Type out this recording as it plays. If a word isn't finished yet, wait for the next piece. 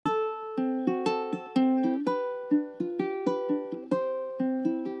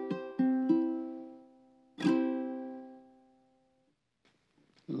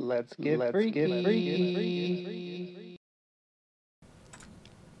Let's get freaky.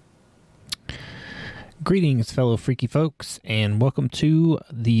 Greetings, fellow freaky folks, and welcome to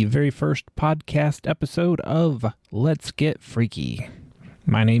the very first podcast episode of Let's Get Freaky.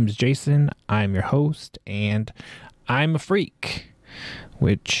 My name's Jason, I'm your host, and I'm a freak,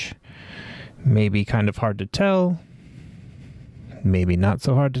 which may be kind of hard to tell, maybe not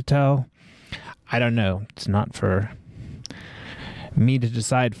so hard to tell. I don't know. It's not for me to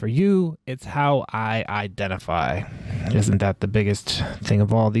decide for you. It's how I identify. Isn't that the biggest thing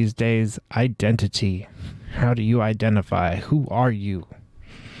of all these days? Identity. How do you identify? Who are you?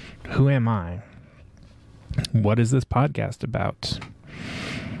 Who am I? What is this podcast about?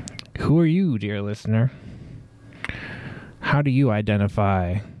 Who are you, dear listener? How do you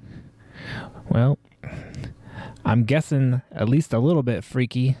identify? Well, I'm guessing at least a little bit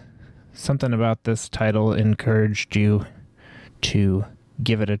freaky. Something about this title encouraged you to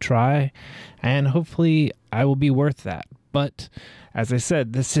give it a try, and hopefully I will be worth that. But as I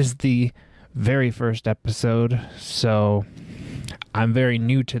said, this is the very first episode, so I'm very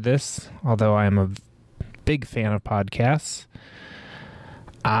new to this, although I am a big fan of podcasts.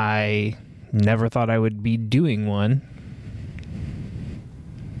 I never thought I would be doing one,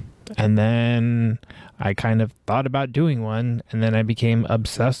 and then I kind of thought about doing one, and then I became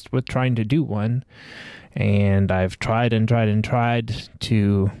obsessed with trying to do one. And I've tried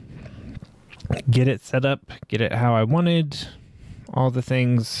to get it set up, get it how I wanted, all the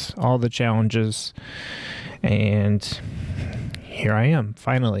things, all the challenges. And here I am,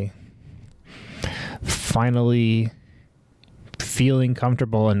 finally feeling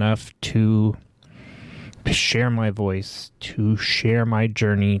comfortable enough to share my voice, to share my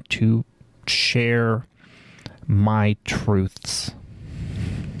journey, to share my truths,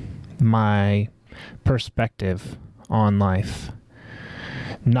 my perspective on life.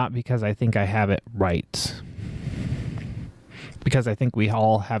 Not because I think I have it right, because I think we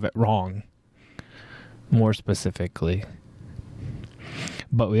all have it wrong, more specifically.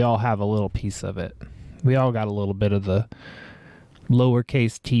 But we all have a little piece of it. We all got a little bit of the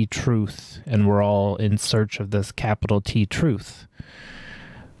lowercase t truth, and we're all in search of this capital T truth.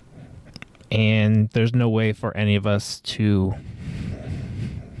 And there's no way for any of us to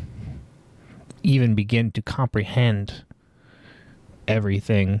even begin to comprehend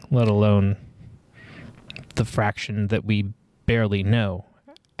everything, let alone the fraction that we barely know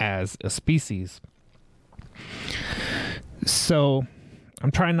as a species. So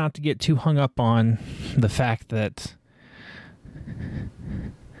I'm trying not to get too hung up on the fact that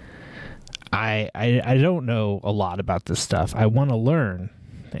I don't know a lot about this stuff. I want to learn,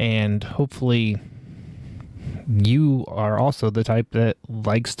 and hopefully you are also the type that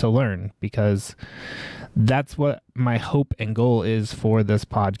likes to learn, because that's what my hope and goal is for this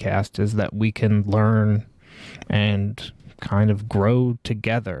podcast, is that we can learn and kind of grow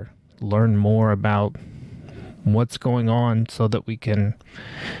together, learn more about what's going on, so that we can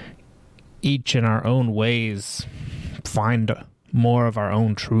each in our own ways find more of our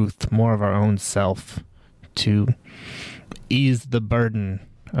own truth, more of our own self, to ease the burden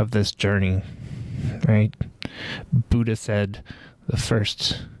of this journey, right? Buddha said the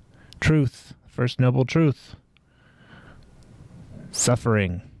first noble truth,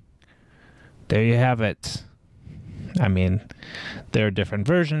 suffering. There you have it. I mean, there are different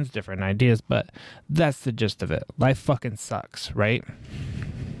versions, different ideas, but that's the gist of it. Life fucking sucks, right?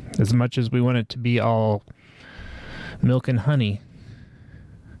 As much as we want it to be all milk and honey,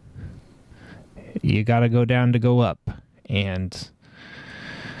 you gotta go down to go up. And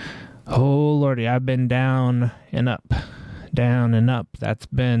oh lordy, I've been down and up. That's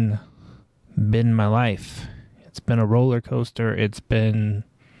been my life. It's been a roller coaster. It's been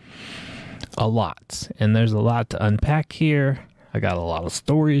a lot, and there's a lot to unpack here. I got a lot of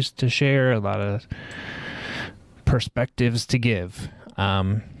stories to share, a lot of perspectives to give,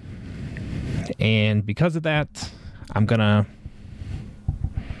 and because of that, I'm gonna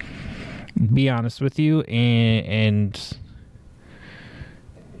be honest with you and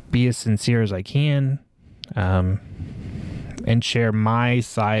be as sincere as I can, and share my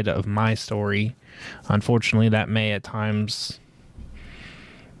side of my story. Unfortunately, that may at times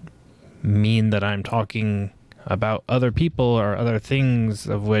mean that I'm talking about other people or other things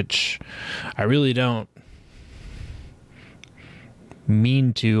of which I really don't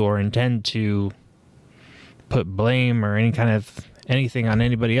mean to or intend to put blame or anything on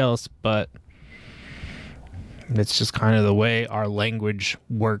anybody else, but it's just kind of the way our language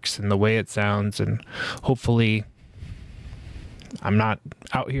works and the way it sounds, and hopefully I'm not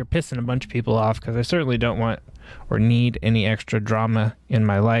out here pissing a bunch of people off, because I certainly don't want or need any extra drama in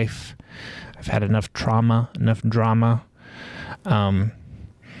my life. I've had enough trauma, enough drama. I'm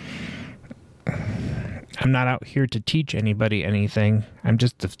not out here to teach anybody anything. I'm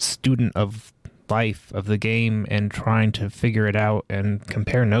just a student of life, of the game, and trying to figure it out and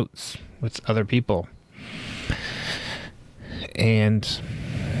compare notes with other people. And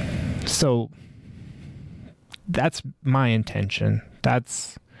so that's my intention.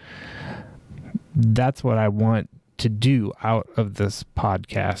 That's what I want to do out of this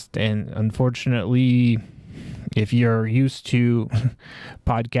podcast. And unfortunately, if you're used to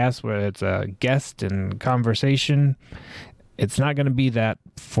podcasts where it's a guest and conversation, it's not going to be that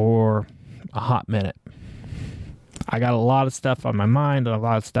for a hot minute. I got a lot of stuff on my mind and a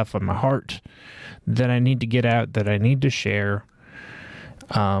lot of stuff on my heart that I need to get out, that I need to share,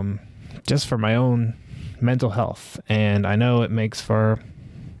 just for my own mental health. And I know it makes for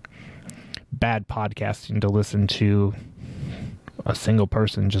bad podcasting to listen to a single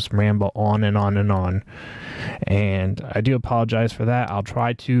person just ramble on and on and on. And I do apologize for that. I'll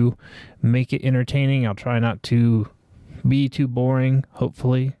try to make it entertaining. I'll try not to be too boring,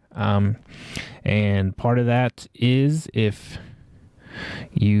 hopefully. And part of that is, if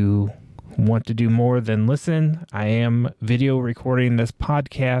you want to do more than listen, I am video recording this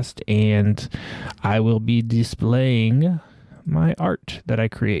podcast, and I will be displaying my art that I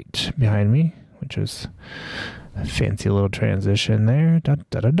create behind me, which is a fancy little transition there. Da,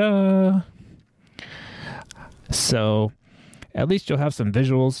 da, da, da. So at least you'll have some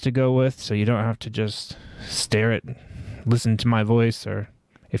visuals to go with, so you don't have to just listen to my voice. Or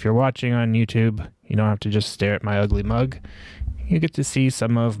if you're watching on YouTube, you don't have to just stare at my ugly mug. You get to see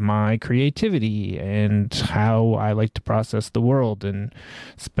some of my creativity and how I like to process the world and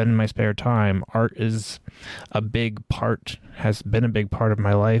spend my spare time. Art is a big part, has been a big part of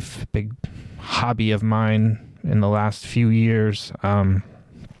my life, big hobby of mine in the last few years.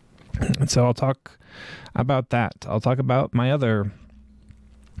 So I'll talk about that. I'll talk about my other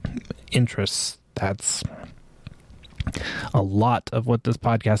interests. That's a lot of what this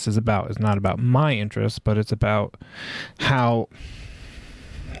podcast is about. It's not about my interests, but it's about how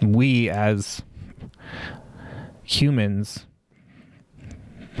we as humans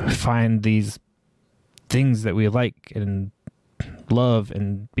find these things that we like and love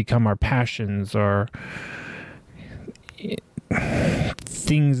and become our passions, or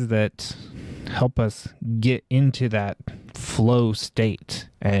things that help us get into that flow state.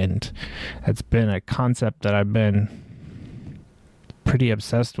 And it's been a concept that I've been pretty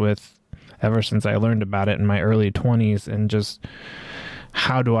obsessed with ever since I learned about it in my early 20s, and just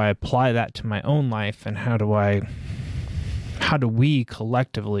how do I apply that to my own life, and how do we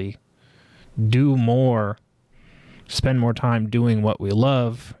collectively do more, spend more time doing what we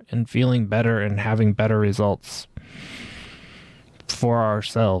love and feeling better and having better results for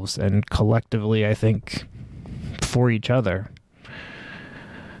ourselves, and collectively, I think, for each other.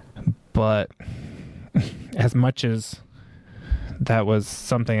 But as much as that was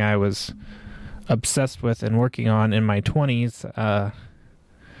something I was obsessed with and working on in my 20s,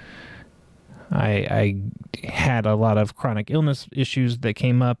 I had a lot of chronic illness issues that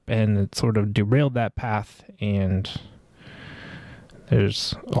came up, and it sort of derailed that path. And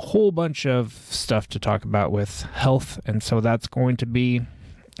there's a whole bunch of stuff to talk about with health, and so that's going to be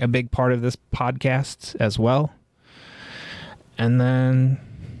a big part of this podcast as well. And then,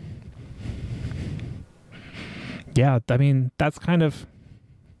 yeah, I mean, that's kind of,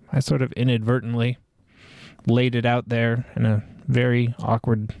 I sort of inadvertently laid it out there in a very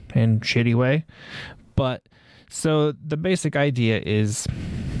awkward and shitty way. But so the basic idea is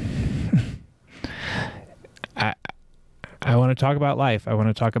I want to talk about life. I want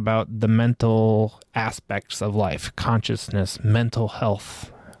to talk about the mental aspects of life, consciousness, mental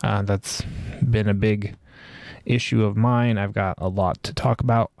health. That's been a big issue of mine. I've got a lot to talk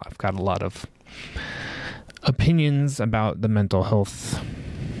about. I've got a lot of opinions about the mental health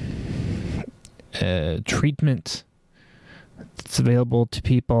treatment that's available to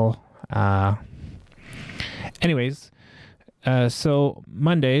people. So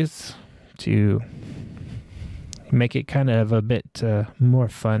Mondays, to make it kind of a bit more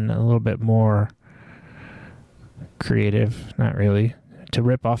fun, a little bit more creative, not really, to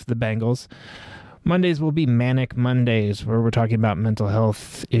rip off the Bengals. Mondays will be Manic Mondays, where we're talking about mental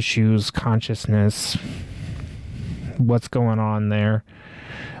health issues, consciousness, what's going on there.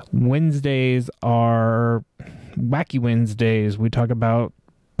 Wednesdays are Wacky Wednesdays. We talk about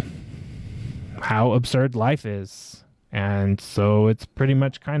how absurd life is. And so it's pretty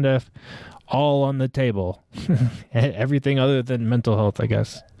much kind of all on the table. Everything other than mental health, I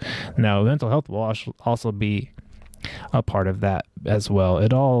guess. No, mental health will also be a part of that as well.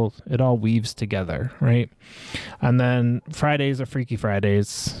 It all weaves together, right? And then Fridays are Freaky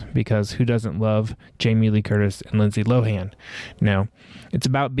Fridays, because who doesn't love Jamie Lee Curtis and Lindsay Lohan? No, it's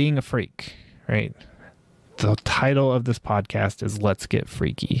about being a freak, right? The title of this podcast is Let's Get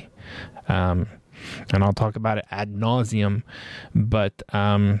Freaky. And I'll talk about it ad nauseum, but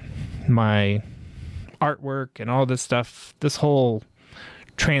my artwork and all this stuff, this whole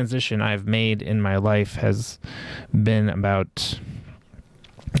transition I've made in my life has been about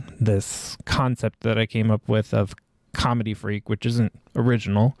this concept that I came up with of comedy freak, which isn't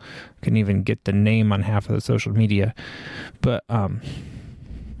original. Couldn't even get the name on half of the social media, but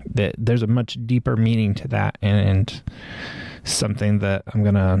that there's a much deeper meaning to that, and something that I'm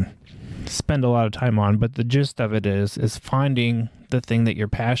gonna spend a lot of time on. But the gist of it is finding the thing that you're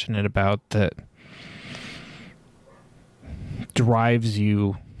passionate about that drives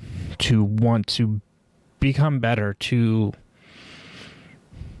you to want to become better, to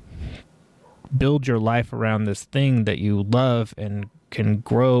build your life around this thing that you love and can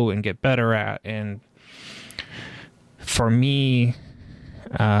grow and get better at. And for me,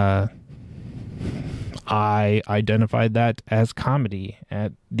 I identified that as comedy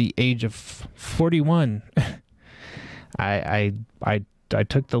at the age of 41. I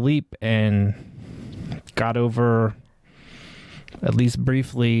took the leap and got over, at least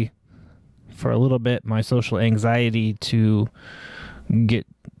briefly, for a little bit, my social anxiety to get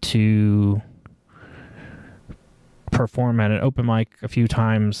to perform at an open mic a few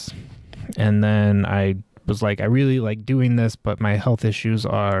times. And then I was like, I really like doing this, but my health issues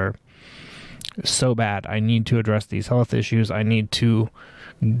are so bad. I need to address these health issues. I need to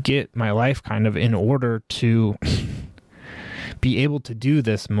get my life kind of in order to be able to do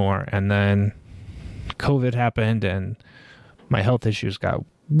this more. And then COVID happened and my health issues got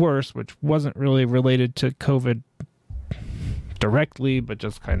worse, which wasn't really related to COVID directly, but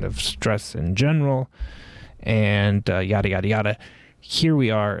just kind of stress in general, and yada, yada, yada. Here we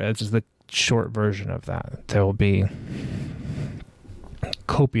are. This is the short version of that. There will be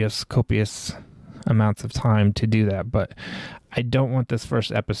copious amounts of time to do that, but I don't want this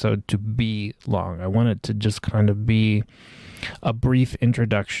first episode to be long. I want it to just kind of be a brief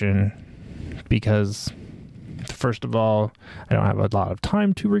introduction, because first of all, I don't have a lot of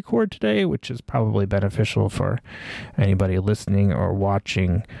time to record today, which is probably beneficial for anybody listening or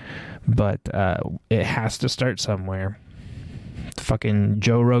watching, but it has to start somewhere. Fucking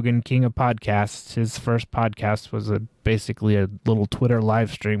Joe Rogan, king of podcasts, his first podcast was basically a little Twitter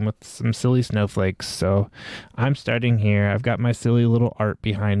live stream with some silly snowflakes. So I'm starting here. I've got my silly little art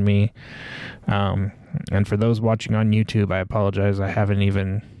behind me. And for those watching on YouTube, I apologize. I haven't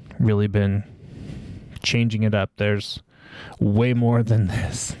even really been changing it up. There's way more than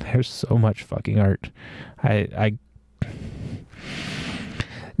this. There's so much fucking art.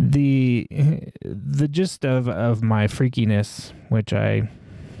 The gist of my freakiness, which I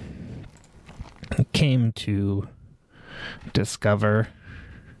came to discover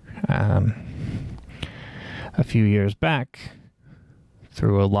a few years back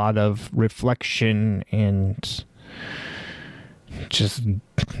through a lot of reflection and just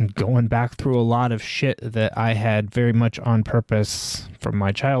going back through a lot of shit that I had very much on purpose from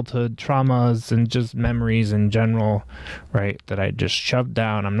my childhood traumas and just memories in general, right? That I just shoved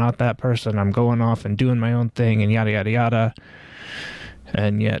down. I'm not that person. I'm going off and doing my own thing and yada, yada, yada.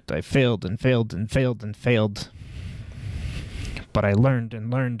 And yet I failed and failed and failed and failed. But I learned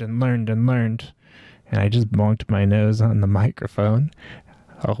and learned and learned and learned. And I just bonked my nose on the microphone.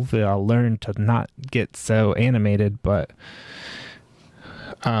 Hopefully I'll learn to not get so animated, but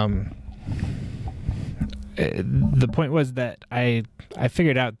the point was that I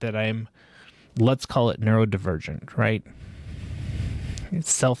figured out that I'm, let's call it neurodivergent, right?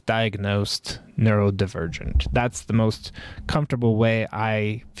 It's self-diagnosed neurodivergent. That's the most comfortable way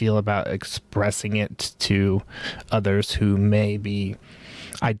I feel about expressing it to others who may be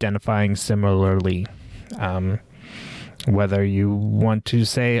identifying similarly. Whether you want to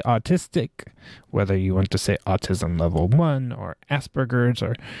say autistic, whether you want to say autism level 1 or Asperger's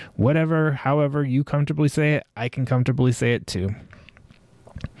or whatever, however you comfortably say it, I can comfortably say it too.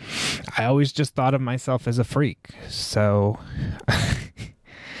 I always just thought of myself as a freak. So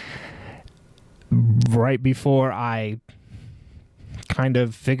right before I kind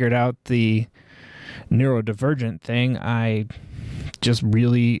of figured out the neurodivergent thing, I just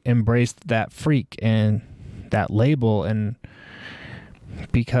really embraced that freak and that label. And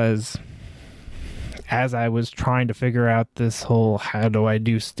because as I was trying to figure out this whole, how do I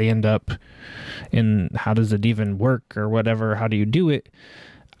do stand up and how does it even work or whatever, how do you do it,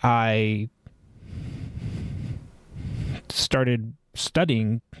 I started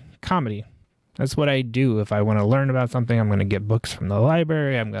studying comedy. That's what I do. If I want to learn about something, I'm going to get books from the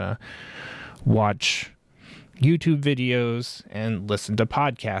library. I'm going to watch YouTube videos and listen to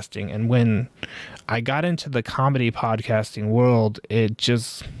podcasting. And when I got into the comedy podcasting world,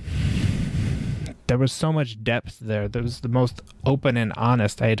 there was so much depth there. There was the most open and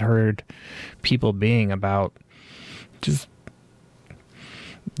honest I had heard people being about just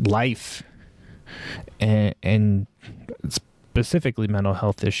life and specifically mental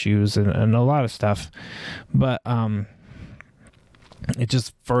health issues and a lot of stuff. But it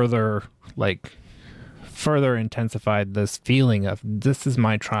just further intensified this feeling of, this is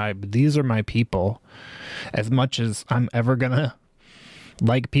my tribe, these are my people. As much as I'm ever gonna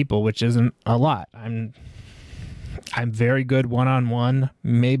like people, which isn't a lot, I'm very good one-on-one,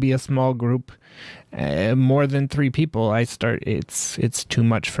 maybe a small group, more than 3 people it's too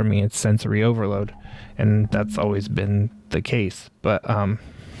much for me. It's sensory overload, and that's always been the case. But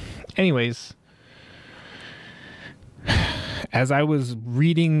anyways, as I was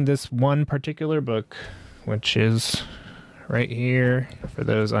reading this one particular book, which is right here for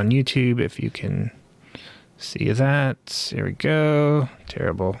those on YouTube, if you can see that. Here we go.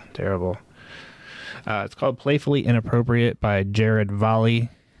 Terrible. It's called Playfully Inappropriate by Jared Volley.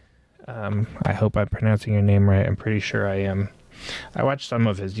 I hope I'm pronouncing your name right. I'm pretty sure I am. I watched some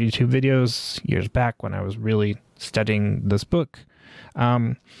of his YouTube videos years back when I was really studying this book.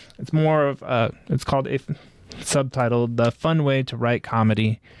 It's more of it's called subtitled The Fun Way to Write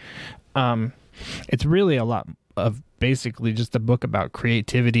Comedy. It's really a lot of basically just a book about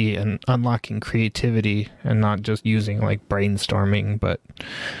creativity and unlocking creativity and not just using like brainstorming. But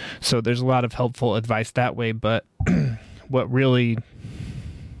so there's a lot of helpful advice that way. But what really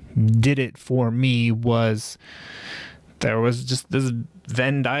did it for me was there was just this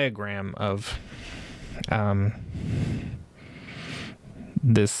Venn diagram of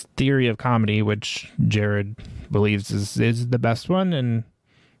this theory of comedy, which Jared believes is the best one, and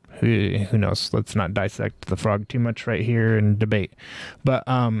who knows? Let's not dissect the frog too much right here and debate. But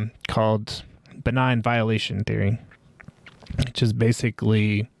called benign violation theory, which is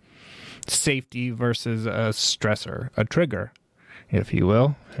basically safety versus a stressor, a trigger, if you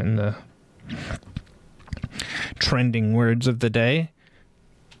will, in the trending words of the day.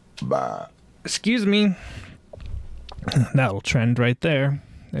 Excuse me. That'll trend right there.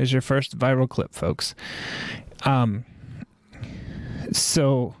 There's your first viral clip, folks.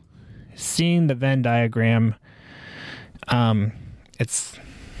 So seeing the Venn diagram, it's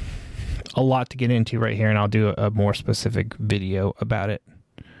a lot to get into right here, and I'll do a more specific video about it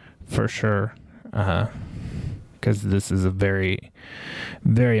for sure, because this is a very,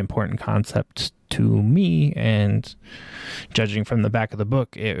 very important concept to me, and judging from the back of the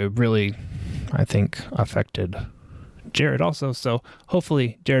book, it really, I think, affected Jared also. So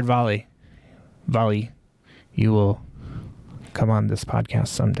hopefully, Jared Volley, you will come on this podcast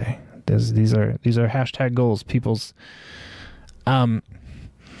someday. These are hashtag goals, people's.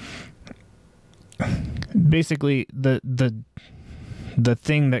 Basically, the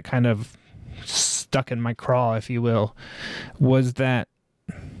thing that kind of stuck in my craw, if you will, was that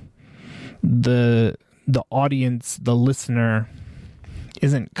the audience, the listener,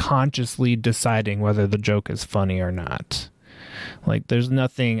 isn't consciously deciding whether the joke is funny or not. Like, there's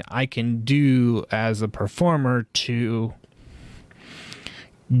nothing I can do as a performer to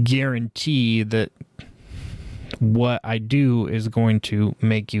guarantee that what I do is going to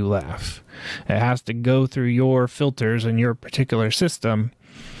make you laugh. It has to go through your filters and your particular system.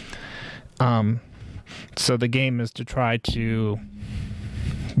 So the game is to try to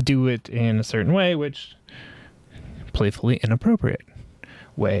do it in a certain way, which playfully inappropriate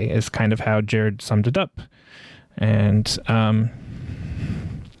way is kind of how Jared summed it up. And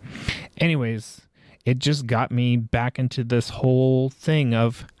anyways, it just got me back into this whole thing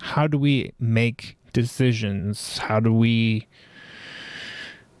of, how do we make decisions? How do we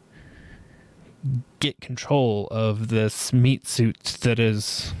get control of this meat suit that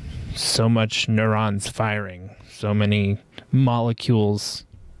is so much neurons firing, so many molecules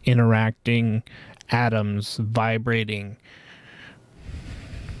interacting, atoms vibrating?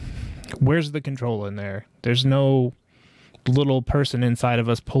 Where's the control in there? There's no little person inside of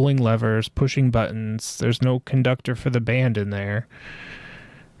us pulling levers, pushing buttons. There's no conductor for the band in there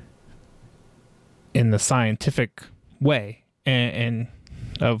in the scientific way and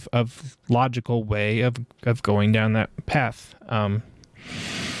of logical way of going down that path. And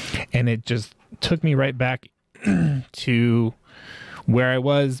it just took me right back to where I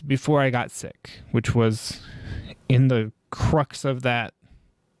was before I got sick, which was in the crux of that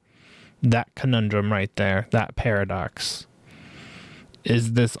conundrum right there, that paradox.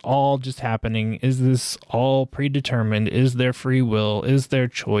 Is this all just happening? Is this all predetermined? Is there free will? Is there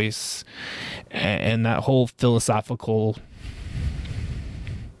choice? And that whole philosophical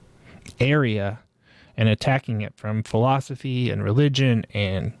area, and attacking it from philosophy and religion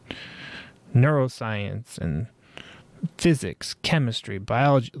and neuroscience and physics, chemistry,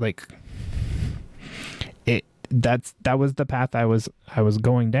 biology, like that was the path I was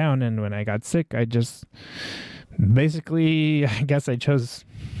going down. And when I got sick, I just basically, I guess I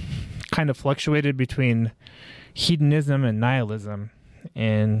kind of fluctuated between hedonism and nihilism.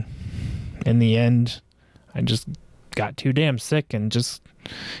 And in the end, I just got too damn sick and just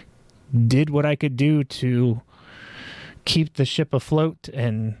did what I could do to keep the ship afloat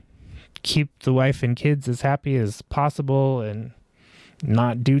and keep the wife and kids as happy as possible and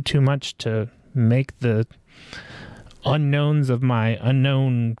not do too much to make the unknowns of my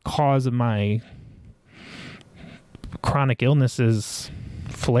unknown cause of my chronic illnesses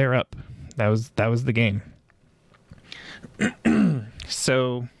flare up. That was the game.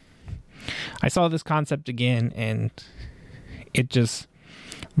 So I saw this concept again, and it just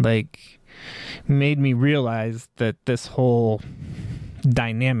made me realize that this whole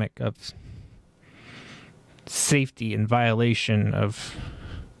dynamic of safety and violation, of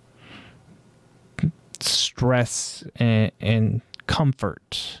stress and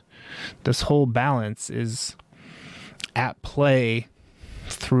comfort, this whole balance is at play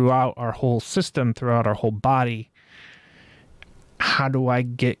throughout our whole system, throughout our whole body. How do I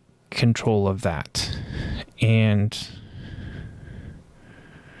get control of that? And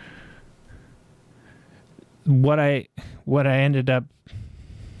what I ended up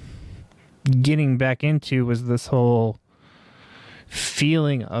getting back into was this whole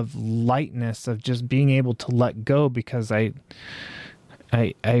feeling of lightness, of just being able to let go, because I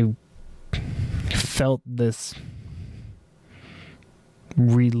felt this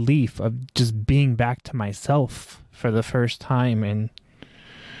relief of just being back to myself for the first time in,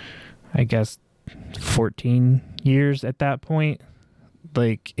 I guess, 14 years at that point.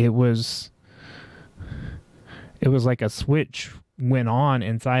 It was like a switch went on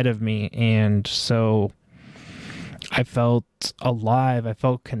inside of me, and so I felt alive. I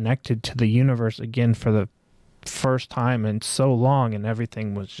felt connected to the universe again for the first time in so long, and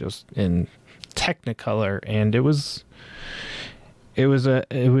everything was just in Technicolor, and it was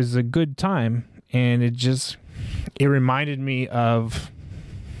a good time. And it reminded me of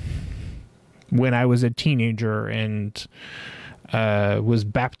when I was a teenager and was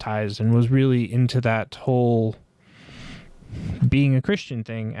baptized and was really into that whole being a Christian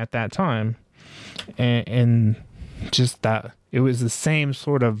thing at that time, and just that it was the same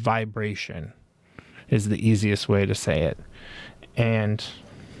sort of vibration is the easiest way to say it. And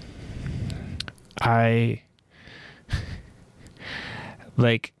I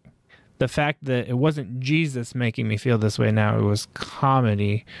the fact that it wasn't Jesus making me feel this way now, it was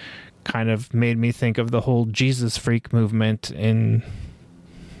comedy, kind of made me think of the whole Jesus freak movement in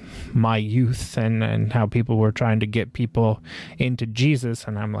my youth, and how people were trying to get people into Jesus.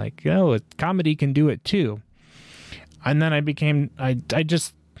 And I'm like, comedy can do it too. And then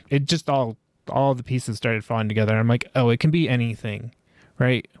all the pieces started falling together. I'm like, it can be anything,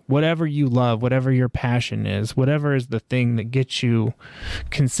 right? Whatever you love, whatever your passion is, whatever is the thing that gets you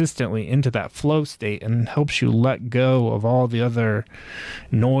consistently into that flow state and helps you let go of all the other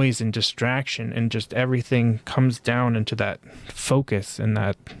noise and distraction, and just everything comes down into that focus and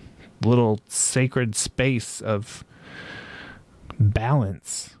that little sacred space of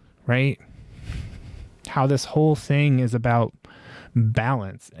balance, right? How this whole thing is about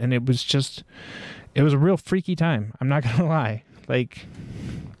balance. And it was a real freaky time. I'm not gonna lie.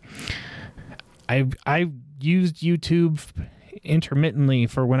 I used YouTube intermittently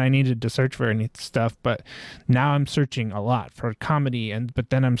for when I needed to search for any stuff, but now I'm searching a lot for comedy,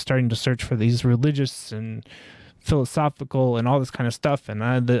 but then I'm starting to search for these religious and philosophical and all this kind of stuff, and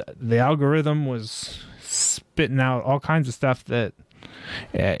the algorithm was spitting out all kinds of stuff that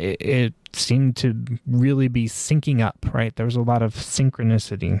it seemed to really be syncing up, right? There was a lot of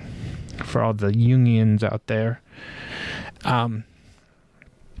synchronicity for all the Jungians out there.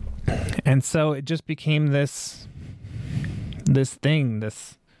 And so it just became this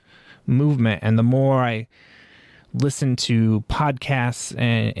movement. And the more I listened to podcasts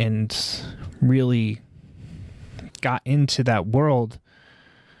and really got into that world,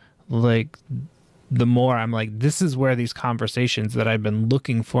 the more I'm like, this is where these conversations that I've been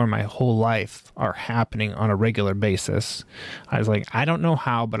looking for my whole life are happening on a regular basis. I was like, I don't know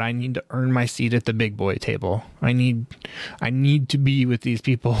how, but I need to earn my seat at the big boy table. I need to be with these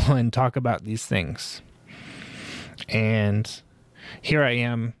people and talk about these things. And here I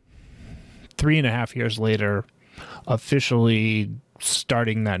am, 3.5 years later, officially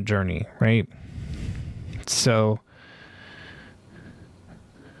starting that journey, right? So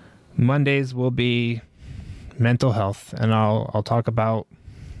Mondays will be mental health, and I'll talk about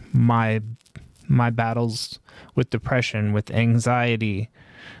my battles with depression, with anxiety,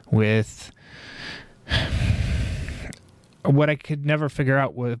 with what I could never figure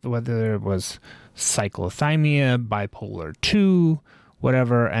out with whether it was cyclothymia, bipolar 2,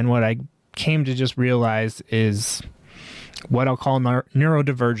 whatever. And what I came to just realize is what I'll call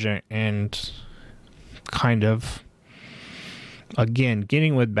neurodivergent, and kind of, again,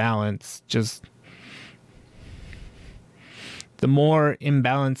 getting with balance. Just the more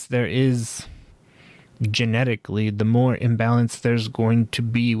imbalance there is genetically, the more imbalance there's going to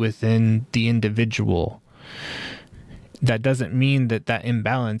be within the individual. That doesn't mean that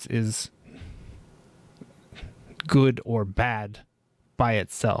imbalance is good or bad by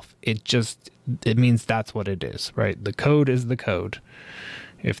itself. It means that's what it is, right? The code is the code.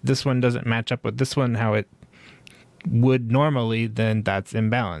 If this one doesn't match up with this one how it would normally, then that's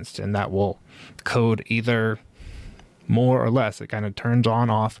imbalanced, and that will code either more or less. It kind of turns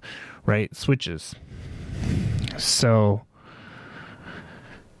on, off, right? Switches. So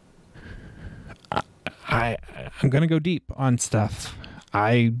I'm going to go deep on stuff.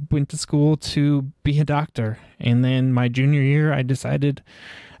 I went to school to be a doctor, and then my junior year, I decided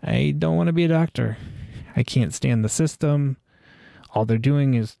I don't want to be a doctor. I can't stand the system. All they're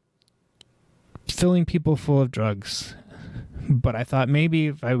doing is filling people full of drugs. But I thought maybe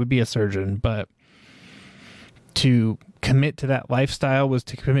if I would be a surgeon, but to commit to that lifestyle was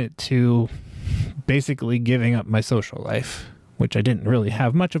to commit to basically giving up my social life, which I didn't really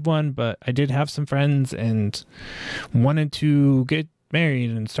have much of one, but I did have some friends and wanted to get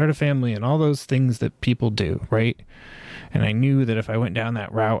married and start a family and all those things that people do, right? And I knew that if I went down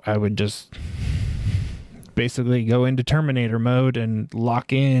that route, I would just basically go into Terminator mode and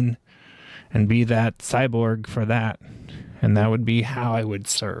lock in and be that cyborg for that. And that would be how I would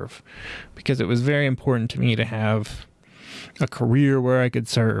serve, because it was very important to me to have a career where I could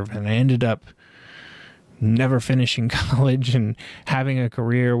serve. And I ended up never finishing college and having a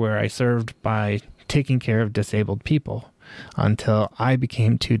career where I served by taking care of disabled people until I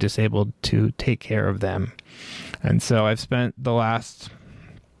became too disabled to take care of them. And so I've spent the last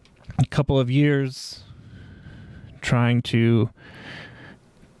couple of years trying to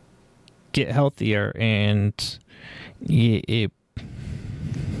get healthier, and it's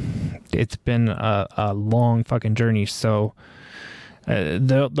been a long fucking journey. So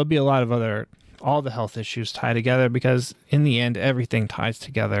there'll be a lot of all the health issues tie together, because in the end, everything ties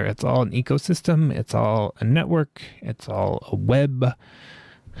together. It's all an ecosystem. It's all a network. It's all a web.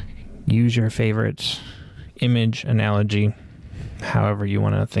 Use your favorite image analogy, however you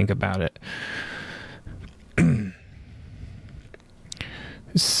want to think about it.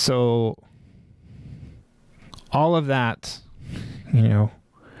 So all of that,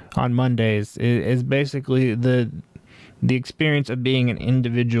 on Mondays is basically the experience of being an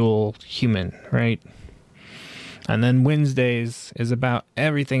individual human, right? And then Wednesdays is about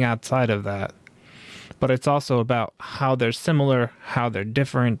everything outside of that. But it's also about how they're similar, how they're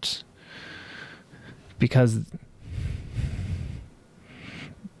different, because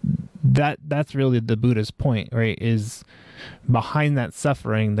that's really the Buddha's point, right? Is behind that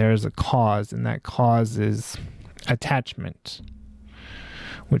suffering, there's a cause, and that cause is attachment,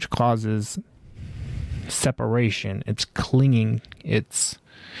 which causes separation. It's clinging. It's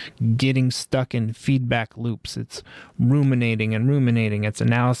getting stuck in feedback loops. It's ruminating and ruminating. It's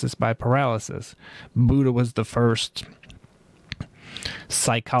analysis by paralysis. Buddha was the first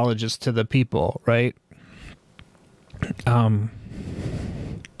psychologist to the people, right?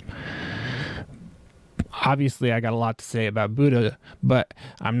 Obviously, I got a lot to say about Buddha, but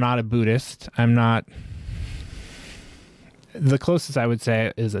I'm not a Buddhist. The closest I would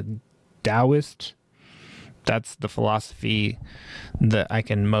say is a Taoist. That's the philosophy that I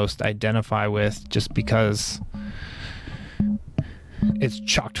can most identify with, just because it's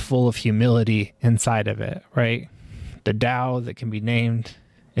chocked full of humility inside of it, right? The Tao that can be named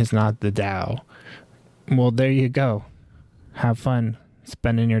is not the Tao. Well, there you go. Have fun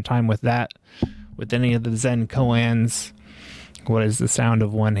spending your time with that. With any of the Zen koans, what is the sound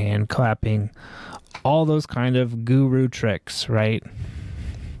of one hand clapping? All those kind of guru tricks, right?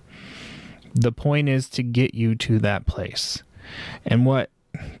 The point is to get you to that place. And what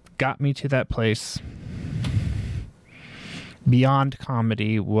got me to that place beyond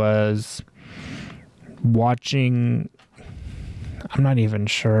comedy was watching, I'm not even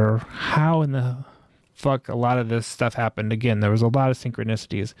sure how in the fuck a lot of this stuff happened. Again, there was a lot of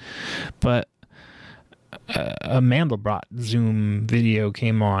synchronicities, but a Mandelbrot Zoom video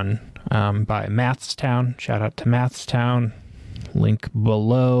came on by Mathstown. Shout out to Mathstown. Link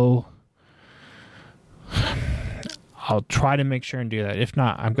below. I'll try to make sure and do that. If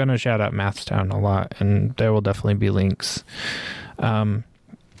not, I'm going to shout out Mathstown a lot, and there will definitely be links.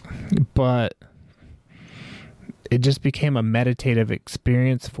 But it just became a meditative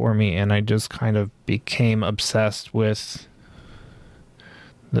experience for me, and I just kind of became obsessed with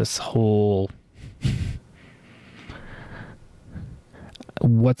this whole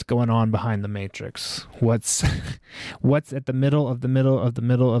what's going on behind the matrix. What's at the middle of the middle of the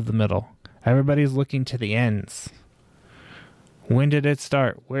middle of the middle. Everybody's looking to the ends. When did it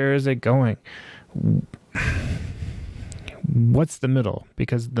start? Where is it going? What's the middle?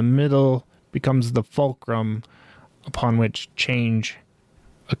 Because the middle becomes the fulcrum upon which change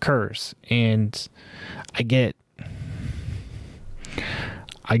occurs. And I get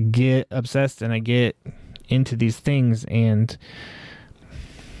obsessed and I get into these things, and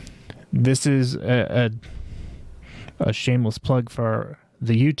this is a shameless plug for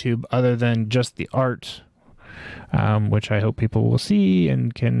the YouTube, other than just the art, which I hope people will see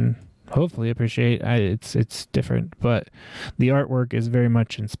and can hopefully appreciate. It's different, but the artwork is very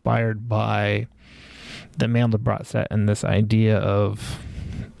much inspired by the Mandelbrot set and this idea of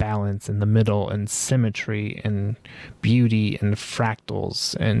balance in the middle and symmetry and beauty and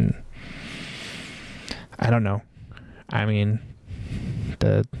fractals, and I don't know. I mean,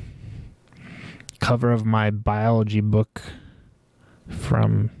 the cover of my biology book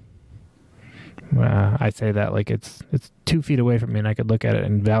from I say that like it's 2 feet away from me and I could look at it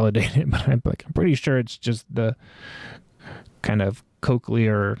and validate it, but I'm pretty sure it's just the kind of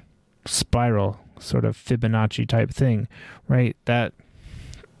cochlear spiral sort of Fibonacci type thing, right? That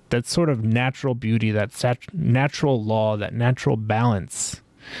sort of natural beauty, that natural law, that natural balance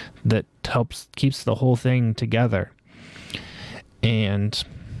that keeps the whole thing together. And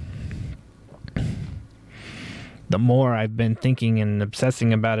the more I've been thinking and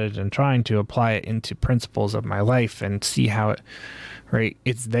obsessing about it and trying to apply it into principles of my life and see how it, right,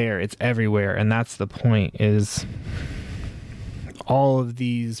 it's there, it's everywhere. And that's the point, is all of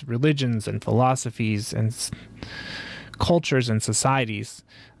these religions and philosophies and cultures and societies,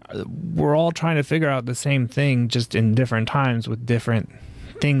 we're all trying to figure out the same thing, just in different times with different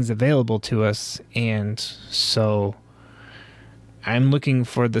things available to us. And so I'm looking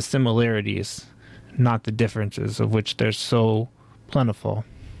for the similarities, not the differences, of which they're so plentiful.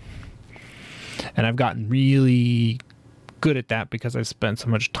 And I've gotten really good at that because I've spent so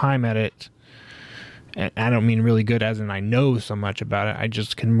much time at it. And I don't mean really good as in I know so much about it. I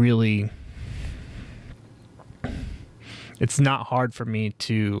just can really... It's not hard for me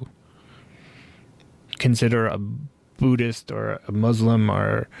to consider a Buddhist or a Muslim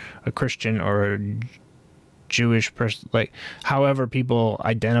or a Christian or a Jewish person, like however people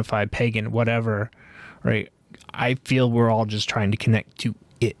identify, pagan, whatever, right? I feel we're all just trying to connect to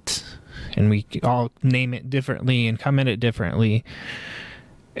it, and we all name it differently and come at it differently.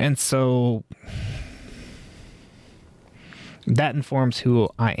 And so that informs who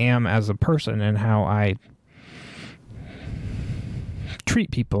I am as a person and how I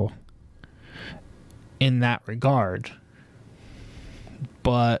treat people in that regard.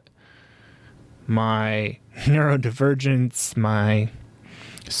 But my neurodivergence, my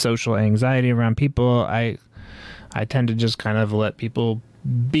social anxiety around people, I tend to just kind of let people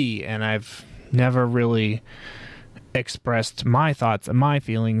be, and I've never really expressed my thoughts and my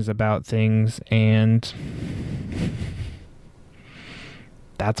feelings about things, and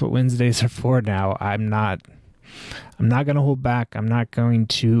that's what Wednesdays are for now. I'm not going to hold back. I'm not going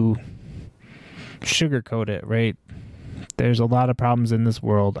to sugarcoat it, right? There's a lot of problems in this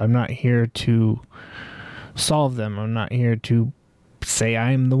world. I'm not here to solve them. I'm not here to say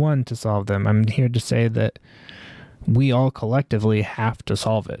I'm the one to solve them. I'm here to say that we all collectively have to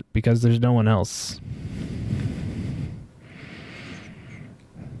solve it, because there's no one else.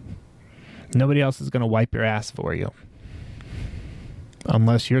 Nobody else is going to wipe your ass for you.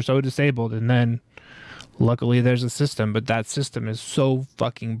 Unless you're so disabled, and then luckily there's a system, but that system is so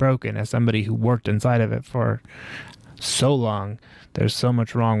fucking broken. As somebody who worked inside of it for so long, there's so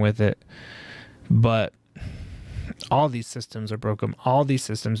much wrong with it. But all these systems are broken. All these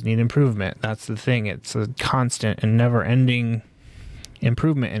systems need improvement. That's the thing. It's a constant and never-ending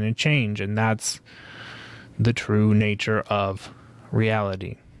improvement and a change, and that's the true nature of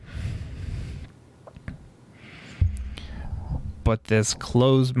reality. But this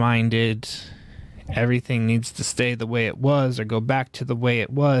closed-minded, everything needs to stay the way it was or go back to the way it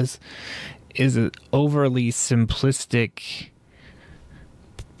was, is an overly simplistic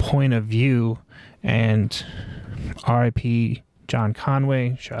point of view. And R.I.P. John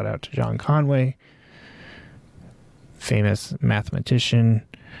Conway, shout out to John Conway, famous mathematician,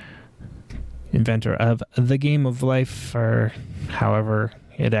 inventor of the game of life, or however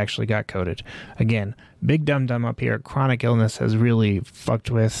it actually got coded. Again, big dum-dum up here. Chronic illness has really fucked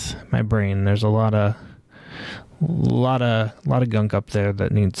with my brain. There's a lot of gunk up there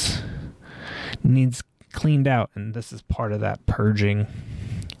that needs cleaned out, and this is part of that purging.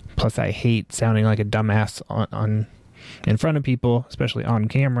 Plus, I hate sounding like a dumbass on in front of people, especially on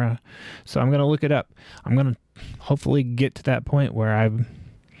camera. So I'm going to look it up. I'm going to hopefully get to that point where I'm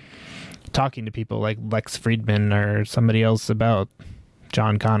talking to people like Lex Friedman or somebody else about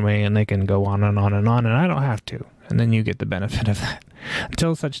John Conway, and they can go on and on and on, and I don't have to. And then you get the benefit of that.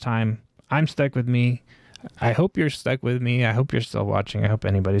 Until such time, I'm stuck with me. I hope you're stuck with me. I hope you're still watching. I hope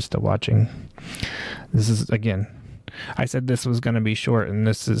anybody's still watching. This is, again, I said this was going to be short, and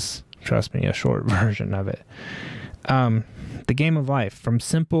this is, trust me, a short version of it. The game of life. From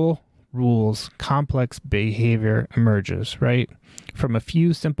simple rules, complex behavior emerges, right? From a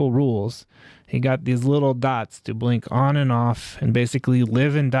few simple rules, he got these little dots to blink on and off and basically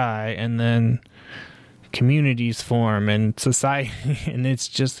live and die, and then communities form and society, and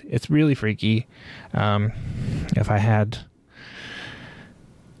it's really freaky. If I had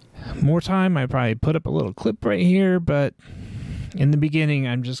more time, I'd probably put up a little clip right here, but in the beginning,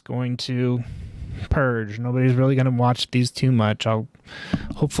 I'm just going to purge. Nobody's really going to watch these too much. I'll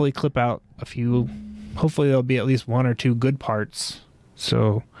hopefully clip out a few. Hopefully there'll be at least one or two good parts.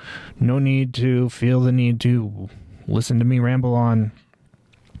 So no need to feel the need to listen to me ramble on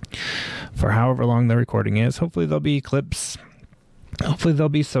for however long the recording is. Hopefully there'll be clips. Hopefully they'll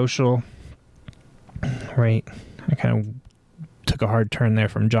be social. Right? I kind of took a hard turn there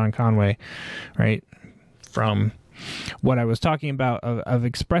from John Conway, right? From what I was talking about of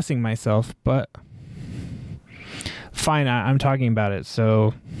expressing myself, but fine, I'm talking about it.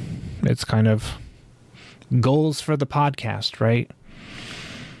 So it's kind of goals for the podcast, right?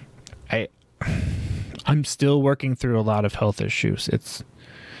 I'm still working through a lot of health issues. It's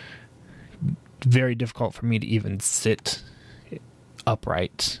very difficult for me to even sit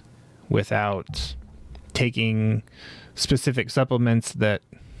upright without taking specific supplements that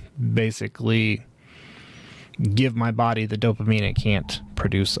basically give my body the dopamine it can't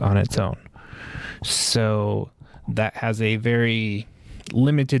produce on its own. So that has a very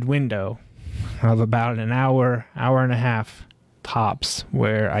limited window of about an hour and a half tops,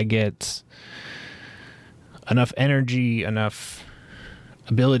 where I get enough energy, enough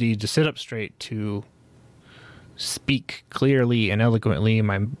ability to sit up straight to speak clearly and eloquently,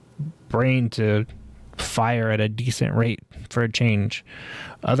 my brain to fire at a decent rate for a change.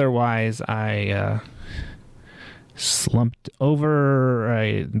 Otherwise, I slumped over.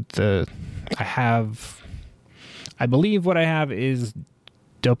 I believe what I have is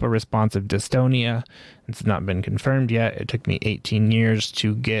dopa-responsive dystonia. It's not been confirmed yet. It took me 18 years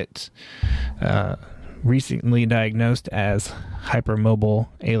to get recently diagnosed as hypermobile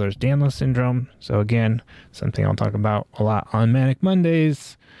Ehlers-Danlos syndrome. So again, something I'll talk about a lot on Manic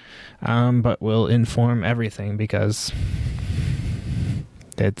Mondays, but will inform everything, because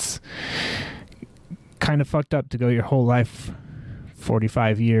it's kind of fucked up to go your whole life,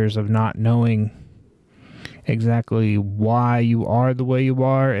 45 years of not knowing exactly why you are the way you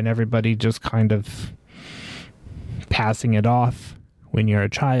are, and everybody just kind of passing it off when you're a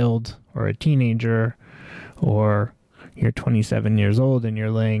child or a teenager, or you're 27 years old and you're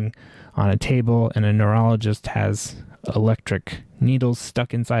laying on a table and a neurologist has electric needles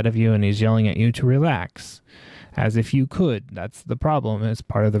stuck inside of you and he's yelling at you to relax, as if you could. That's the problem. It's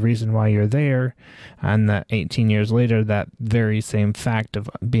part of the reason why you're there. And that 18 years later, that very same fact of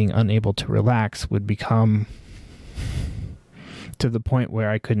being unable to relax would become to the point where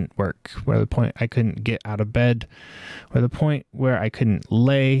I couldn't work, where the point I couldn't get out of bed, where the point where I couldn't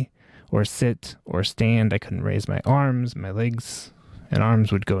lay or sit or stand. I couldn't raise my arms, my legs and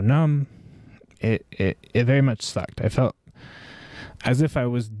arms would go numb. It very much sucked. I felt as if I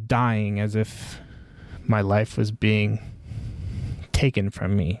was dying, as if my life was being taken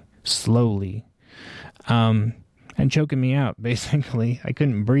from me slowly, and choking me out, basically. I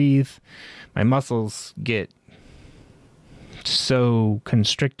couldn't breathe. My muscles get so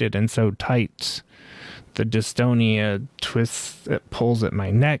constricted and so tight the dystonia twists, it pulls at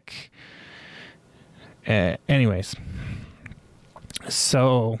my neck. Anyways,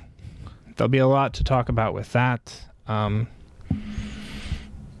 so there'll be a lot to talk about with that.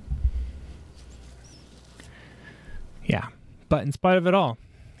 Yeah, but in spite of it all,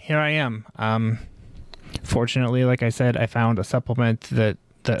 here I am. Fortunately, like I said, I found a supplement that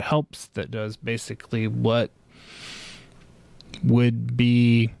helps, that does basically what would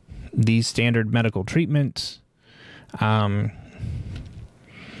be the standard medical treatment. But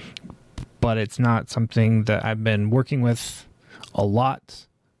it's not something that I've been working with a lot.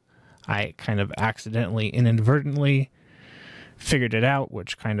 I kind of accidentally, inadvertently figured it out,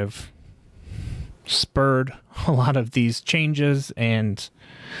 which kind of spurred a lot of these changes and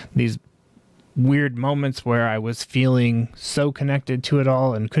these weird moments where I was feeling so connected to it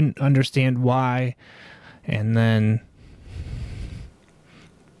all and couldn't understand why, and then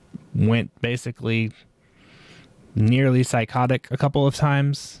went basically nearly psychotic a couple of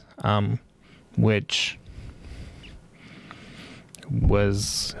times, which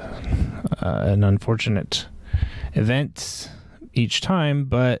was an unfortunate event each time,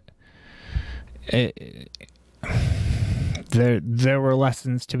 but there were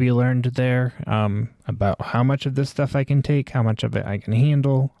lessons to be learned there, about how much of this stuff I can take, how much of it I can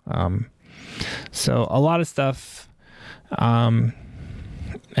handle. So a lot of stuff, and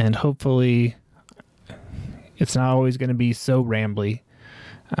hopefully it's not always going to be so rambly.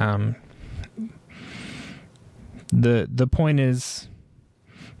 The point is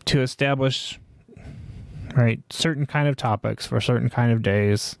to establish, right, certain kind of topics for certain kind of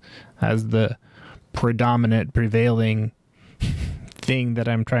days as the predominant, prevailing thing that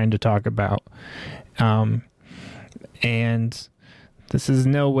I'm trying to talk about. And this is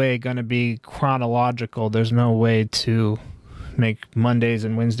no way going to be chronological. There's no way to make Mondays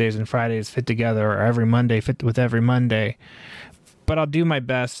and Wednesdays and Fridays fit together, or every Monday fit with every Monday. But I'll do my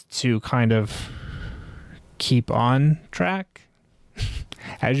best to kind of keep on track.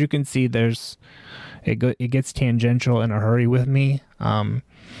 As you can see, it gets tangential in a hurry with me.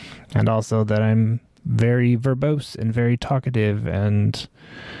 And also that I'm very verbose and very talkative, and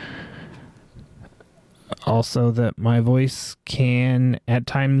also that my voice can at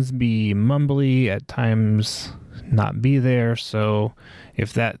times be mumbly, at times not be there. So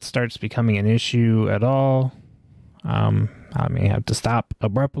if that starts becoming an issue at all, I may have to stop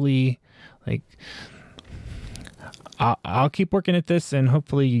abruptly. Like, I'll keep working at this, and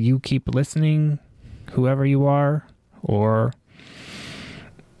hopefully you keep listening, whoever you are, or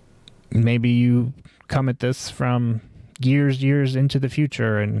maybe you come at this from years into the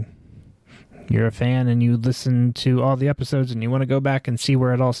future, and you're a fan and you listen to all the episodes and you want to go back and see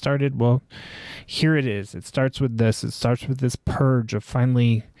where it all started. Well, here it is. It starts with this. It starts with this purge of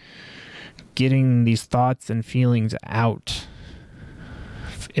finally getting these thoughts and feelings out.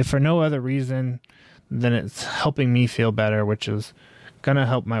 If for no other reason, then it's helping me feel better, which is going to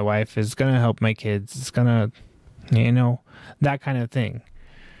help my wife, is going to help my kids. It's going to, that kind of thing.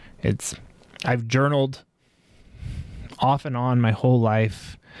 I've journaled off and on my whole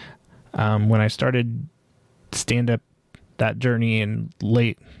life. When I started stand-up, that journey in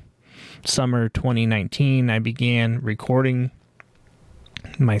late summer 2019, I began recording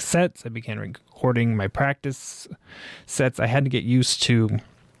my sets. I began recording my practice sets. I had to get used to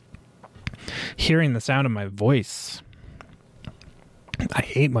hearing the sound of my voice. I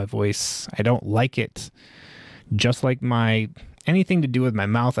hate my voice. I don't like it. Just like anything to do with my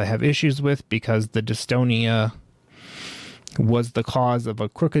mouth, I have issues with, because the dystonia was the cause of a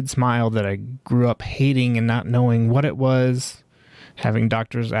crooked smile that I grew up hating and not knowing what it was. Having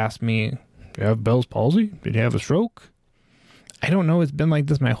doctors ask me, "Do you have Bell's palsy? Did you have a stroke?" I don't know. It's been like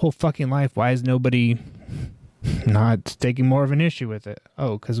this my whole fucking life. Why is nobody not taking more of an issue with it?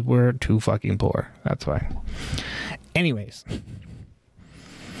 Oh, because we're too fucking poor. That's why. Anyways,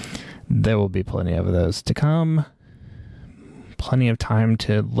 there will be plenty of those to come. Plenty of time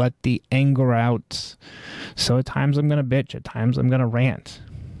to let the anger out. So at times I'm going to bitch. At times I'm going to rant.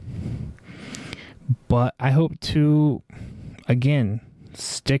 But I hope to, again,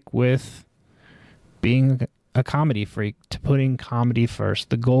 stick with being a comedy freak, to putting comedy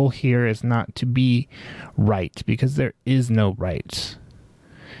first. The goal here is not to be right, because there is no right.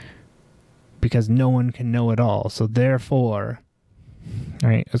 Because no one can know it all. So therefore,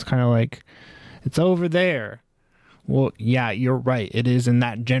 right, it's kind of like, it's over there. Well, yeah, you're right. It is in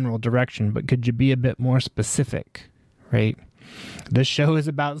that general direction, but could you be a bit more specific, right? This show is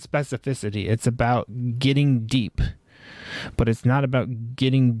about specificity. It's about getting deep, but it's not about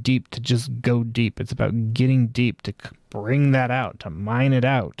getting deep to just go deep. It's about getting deep to bring that out, to mine it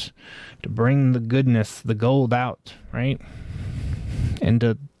out, to bring the goodness, the gold out, right? And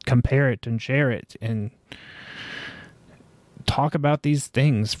to compare it and share it and talk about these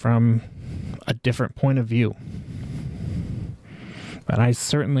things from a different point of view. But I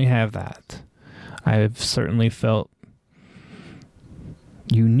certainly have that. I've certainly felt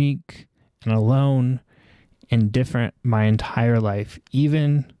unique and alone and different my entire life,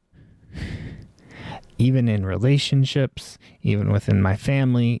 even in relationships, even within my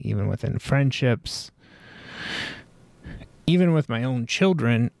family, even within friendships, even with my own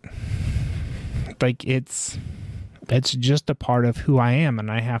children. Like, it's just a part of who I am, and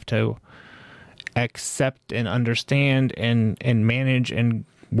I have to accept and understand and manage and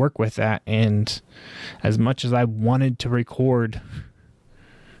work with that. And as much as I wanted to record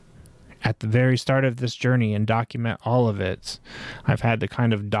at the very start of this journey and document all of it, I've had to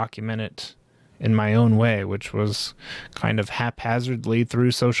kind of document it in my own way, which was kind of haphazardly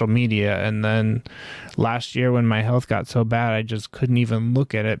through social media. And then last year when my health got so bad, I just couldn't even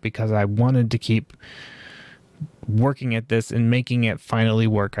look at it because I wanted to keep working at this and making it finally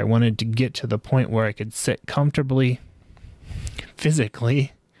work. I wanted to get to the point where I could sit comfortably,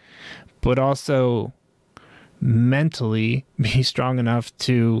 physically, but also mentally be strong enough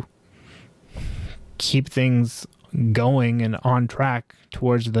to keep things going and on track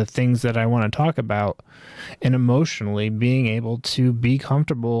towards the things that I want to talk about, and emotionally being able to be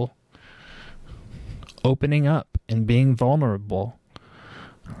comfortable opening up and being vulnerable,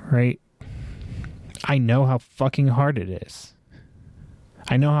 right? I know how fucking hard it is.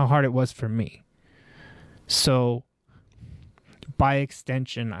 I know how hard it was for me. So, by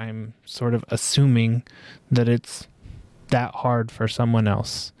extension, I'm sort of assuming that it's that hard for someone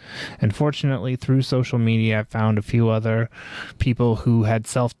else. And fortunately, through social media, I found a few other people who had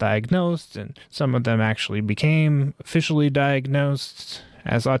self-diagnosed, and some of them actually became officially diagnosed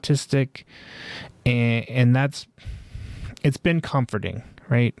as autistic. And it's been comforting,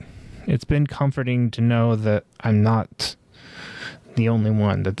 right? It's been comforting to know that I'm not the only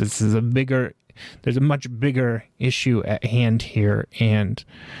one, that this is there's a much bigger issue at hand here. And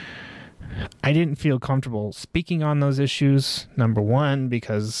I didn't feel comfortable speaking on those issues, number one,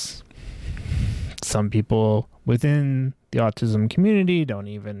 because some people within the autism community don't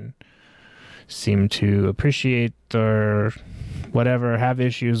even seem to appreciate or whatever, have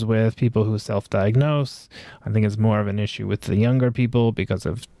issues with people who self-diagnose. I think it's more of an issue with the younger people because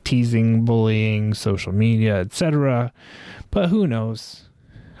of teasing, bullying, social media, etc. But who knows?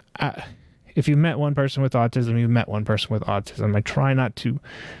 If you met one person with autism, you've met one person with autism. I try not to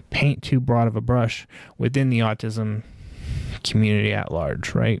paint too broad of a brush within the autism community at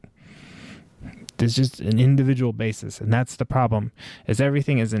large, right? There's just an individual basis, and that's the problem, is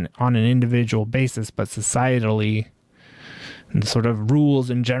everything is on an individual basis, but societally, the sort of rules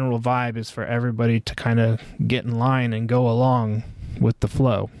and general vibe is for everybody to kind of get in line and go along with the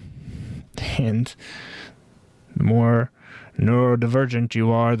flow. And the more neurodivergent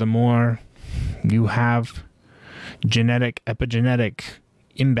you are, the more you have genetic, epigenetic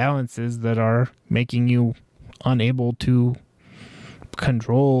imbalances that are making you unable to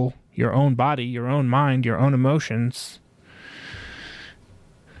control your own body, your own mind, your own emotions.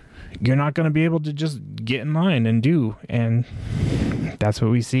 You're not going to be able to just get in line and do. And that's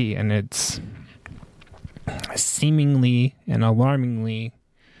what we see. And it's seemingly and alarmingly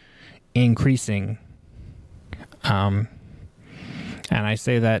increasing. And I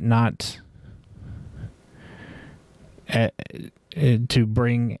say that not to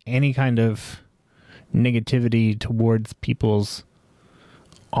bring any kind of negativity towards people's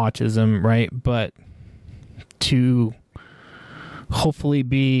autism, right? But to hopefully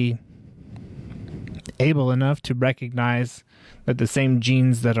be able enough to recognize that the same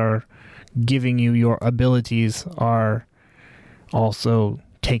genes that are giving you your abilities are also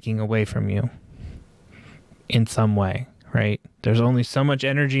taking away from you in some way, right? There's only so much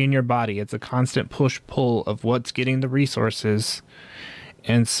energy in your body. It's a constant push-pull of what's getting the resources.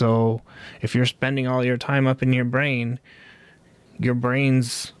 And so if you're spending all your time up in your brain's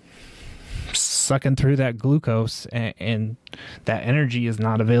sucking through that glucose, and that energy is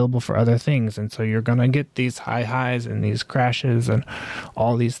not available for other things. And so you're going to get these highs and these crashes and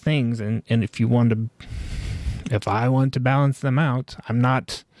all these things. And if I want to balance them out, I'm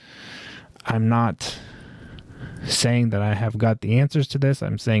not saying that I have got the answers to this.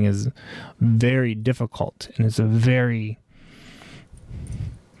 I'm saying is very difficult, and it's a very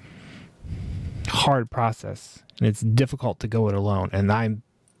hard process, and it's difficult to go it alone. And I've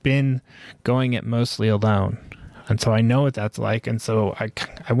been going it mostly alone, and so I know what that's like. And so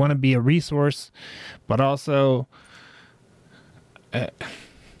I want to be a resource, but also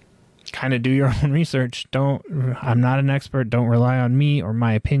kind of do your own research. I'm not an expert. Don't rely on me or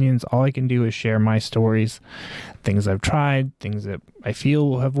my opinions. All I can do is share my stories, things I've tried, things that I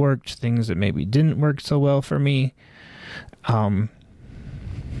feel have worked, things that maybe didn't work so well for me.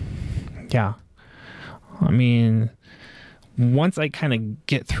 Yeah. I mean, once I kind of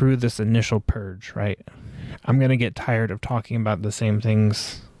get through this initial purge, right, I'm going to get tired of talking about the same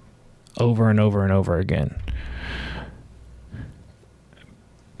things over and over and over again.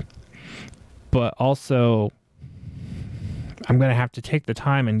 But also, I'm going to have to take the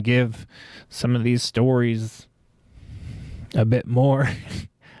time and give some of these stories a bit more.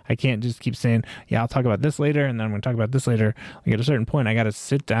 I can't just keep saying, yeah, I'll talk about this later, and then I'm going to talk about this later. Like, at a certain point, I got to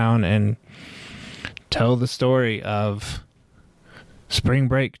sit down and tell the story of spring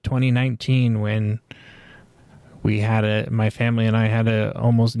break 2019 when my family and I had a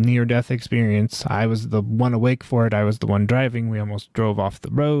almost near-death experience. I was the one awake for it. I was the one driving. We almost drove off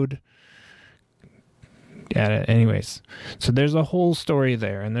the road. Yeah, anyways, so there's a whole story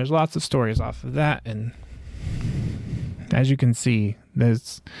there, and there's lots of stories off of that, and as you can see,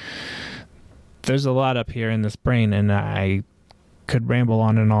 there's a lot up here in this brain, and I could ramble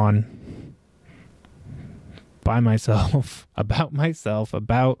on and on by myself, about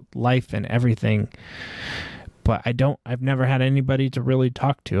life and everything, but I've never had anybody to really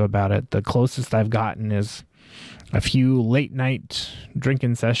talk to about it. The closest I've gotten is a few late night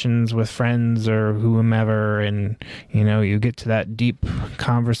drinking sessions with friends or whomever, and you get to that deep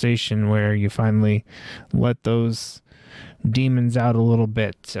conversation where you finally let those demons out a little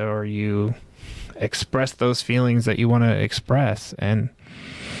bit, or you express those feelings that you want to express. And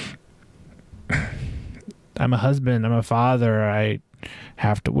I'm a husband, I'm a father, I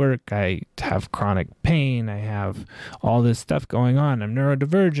have to work, I have chronic pain, I have all this stuff going on, I'm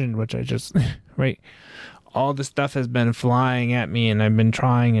neurodivergent, which I just right, all this stuff has been flying at me, and I've been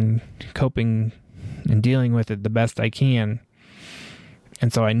trying and coping and dealing with it the best I can.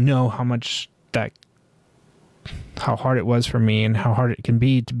 And so I know how hard it was for me and how hard it can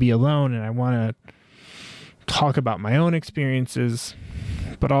be to be alone. And I want to talk about my own experiences,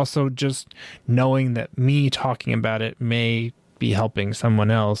 but also just knowing that me talking about it may be helping someone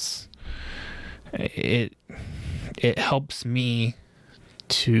else. It helps me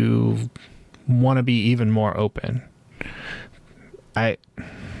to want to be even more open. I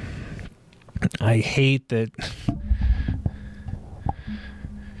hate that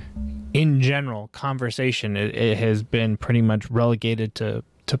in general conversation it has been pretty much relegated to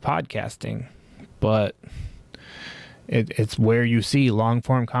podcasting, but it's where you see long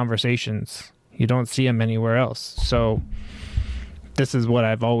form conversations. You don't see them anywhere else. So this is what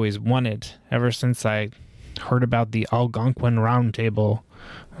I've always wanted ever since I heard about the Algonquin Roundtable.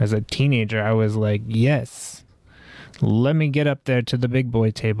 As a teenager, I was like, yes, let me get up there to the big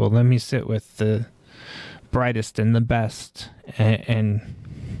boy table. Let me sit with the brightest and the best and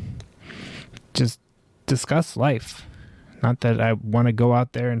just discuss life. Not that I want to go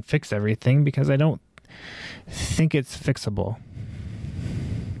out there and fix everything, because I don't think it's fixable.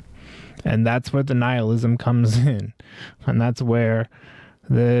 And that's where the nihilism comes in. And that's where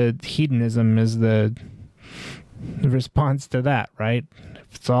the hedonism is the response to that, right?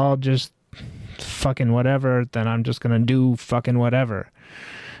 If it's all just fucking whatever, then I'm just gonna do fucking whatever.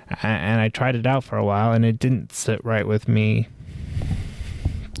 And I tried it out for a while, and it didn't sit right with me,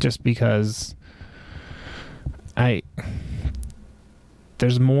 just because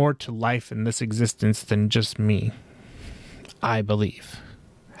there's more to life in this existence than just me, I believe.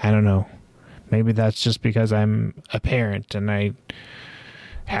 I don't know. Maybe that's just because I'm a parent and I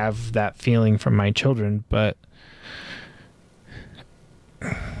have that feeling from my children, but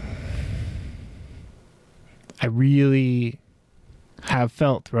I really have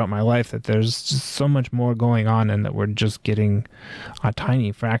felt throughout my life that there's just so much more going on, and that we're just getting a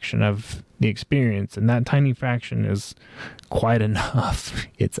tiny fraction of the experience, and that tiny fraction is quite enough.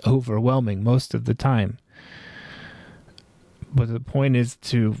 It's overwhelming most of the time. But the point is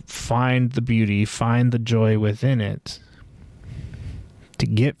to find the beauty, find the joy within it, to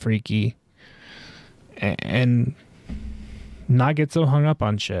get freaky, and not get so hung up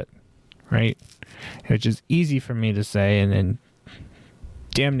on shit, right? Which is easy for me to say, and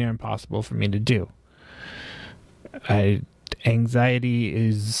damn near impossible for me to do. Anxiety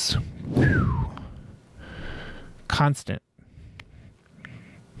is constant.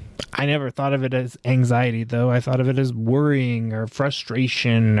 I never thought of it as anxiety, though. I thought of it as worrying or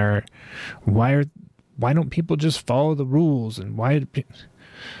frustration, or why don't people just follow the rules, and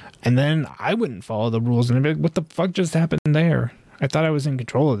and then I wouldn't follow the rules, and I'd be like, what the fuck just happened there? I thought I was in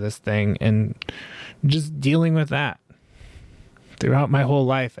control of this thing, and just dealing with that. throughout my whole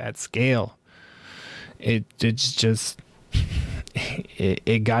life at scale. It's just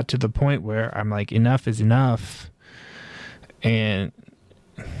it got to the point where I'm like, enough is enough. And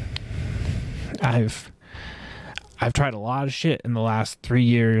I've tried a lot of shit in the last 3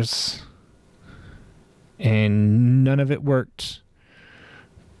 years, and none of it worked,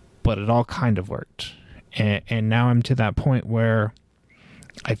 but it all kind of worked. And now I'm to that point where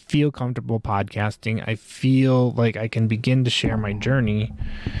I feel comfortable podcasting. I feel like I can begin to share my journey,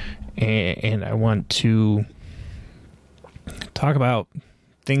 and I want to talk about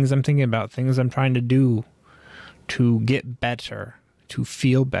things I'm thinking about, things I'm trying to do to get better, to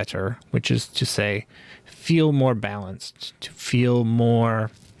feel better, which is to say, feel more balanced, to feel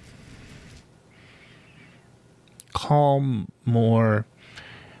more calm, more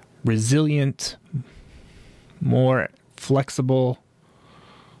resilient, more flexible,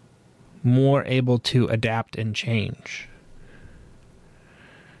 more able to adapt and change,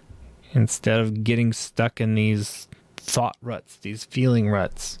 instead of getting stuck in these thought ruts, these feeling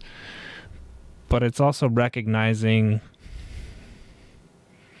ruts. But it's also recognizing,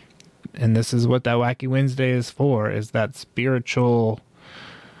 and this is what that Wacky Wednesday is for, is that spiritual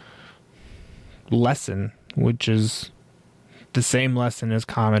lesson, which is the same lesson as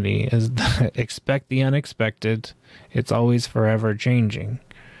comedy, is expect the unexpected. It's always forever changing.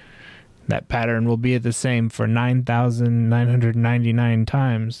 That pattern will be the same for 9,999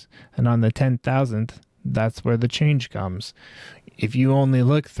 times, and on the 10,000th, that's where the change comes. If you only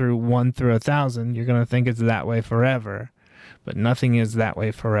look through 1 through 1,000, you're going to think it's that way forever. But nothing is that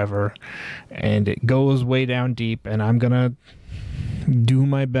way forever, and it goes way down deep, and I'm going to do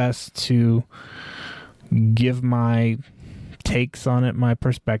my best to give my takes on it, my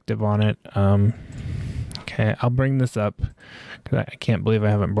perspective on it. Okay, I'll bring this up, because I can't believe I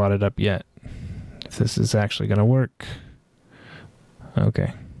haven't brought it up yet. If this is actually going to work.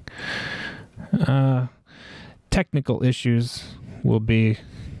 Okay. Technical issues will be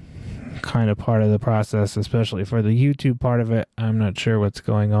kind of part of the process, especially for the YouTube part of it. I'm not sure what's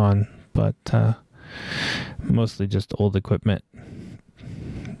going on, but mostly just old equipment.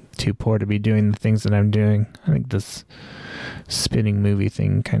 Too poor to be doing the things that I'm doing. I think this spinning movie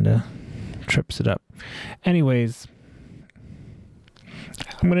thing kind of trips it up. Anyways,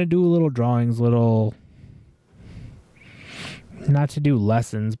 I'm going to do little drawings, not to do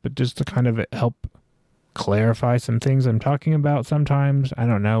lessons, but just to kind of help clarify some things I'm talking about sometimes. I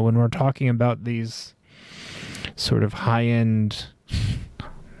don't know, when we're talking about these sort of not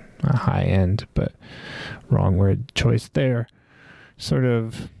high end, but wrong word choice there, sort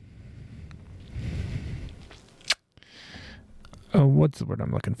of, what's the word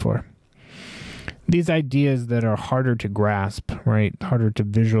I'm looking for? These ideas that are harder to grasp, right? Harder to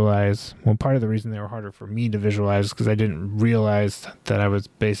visualize. Well, part of the reason they were harder for me to visualize is because I didn't realize that I was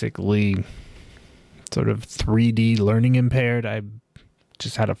basically sort of 3D learning impaired. I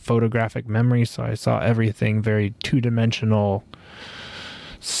just had a photographic memory, so I saw everything very two-dimensional,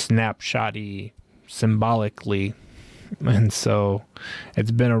 snapshotty, symbolically. And so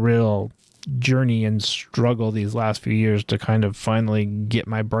it's been a real journey and struggle these last few years to kind of finally get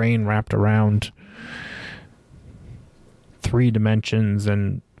my brain wrapped around 3 dimensions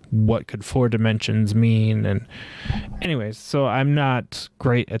and what could 4 dimensions mean. And anyways, so I'm not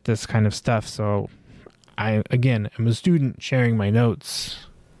great at this kind of stuff, so I'm a student sharing my notes.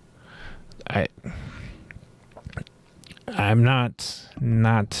 I'm not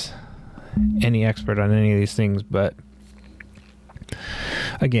any expert on any of these things, but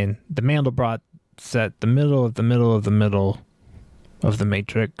again, the Mandelbrot set, the middle of the middle of the middle of the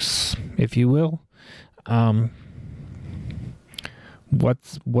matrix, if you will.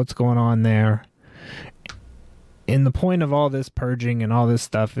 What's going on there? And the point of all this purging and all this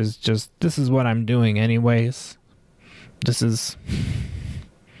stuff is just, this is what I'm doing anyways. This is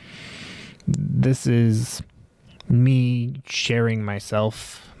me sharing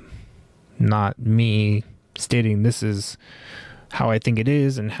myself, not me stating this is how I think it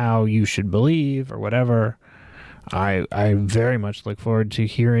is and how you should believe or whatever. I very much look forward to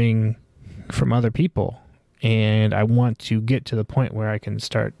hearing from other people, and I want to get to the point where I can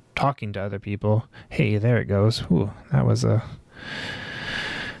start talking to other people. Hey, there it goes. Ooh, that was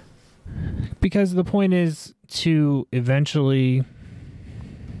because the point is to eventually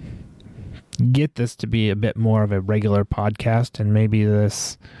get this to be a bit more of a regular podcast, and maybe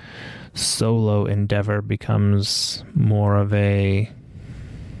this solo endeavor becomes more of a,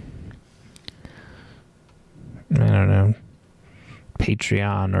 I don't know,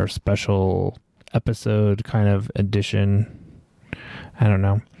 Patreon or special episode kind of edition. I don't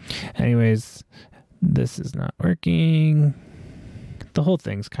know. Anyways, this is not working. the whole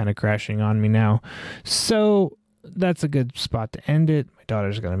thing's kind of crashing on me now. So that's a good spot to end it. My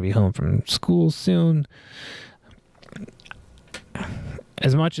daughter's going to be home from school soon.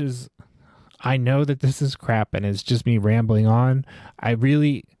 As much as I know that this is crap and it's just me rambling on,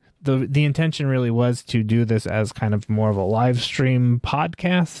 the intention really was to do this as kind of more of a live stream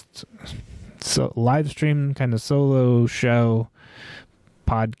podcast. So live stream kind of solo show,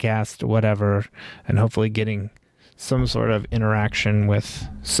 podcast, whatever, and hopefully getting some sort of interaction with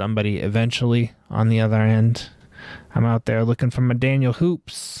somebody eventually on the other end. I'm out there looking for my Daniel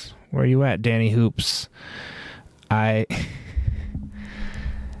Hoops. Where you at, Danny Hoops? But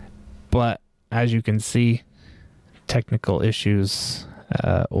as you can see, technical issues,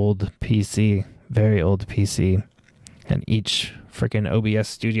 old PC, very old PC, and each freaking OBS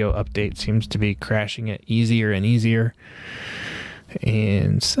Studio update seems to be crashing it easier and easier.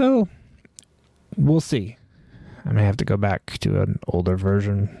 And so we'll see. I may have to go back to an older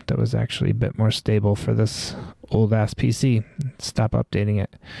version that was actually a bit more stable for this old ass PC. Stop updating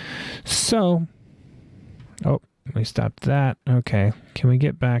it. So, we stopped that. Okay. Can we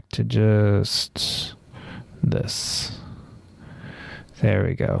get back to just this? There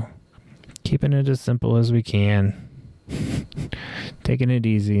we go. Keeping it as simple as we can. Taking it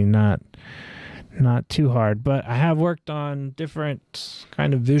easy, not too hard. But I have worked on different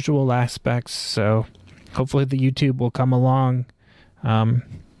kind of visual aspects, so hopefully the YouTube will come along. I'm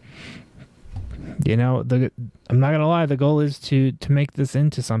not gonna lie, the goal is to make this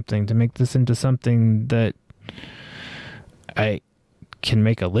into something, that I can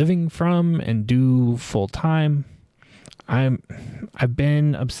make a living from and do full time. I've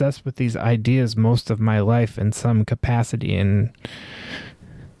been obsessed with these ideas most of my life in some capacity, and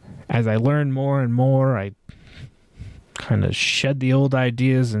as I learn more and more, I kind of shed the old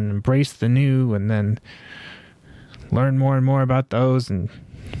ideas and embrace the new, and then learn more and more about those. And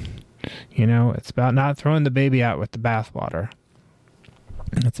it's about not throwing the baby out with the bathwater.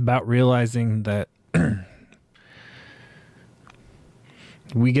 It's about realizing that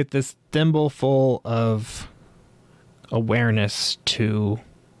we get this thimble full of awareness to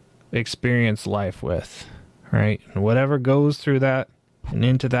experience life with, right? And whatever goes through that and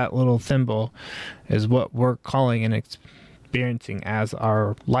into that little thimble is what we're calling and experiencing as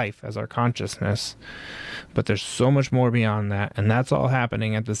our life, as our consciousness. But there's so much more beyond that, and that's all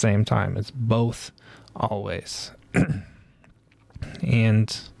happening at the same time. It's both, always.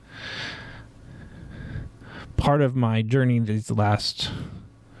 And part of my journey these last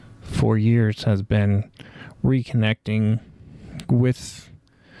 4 years has been reconnecting with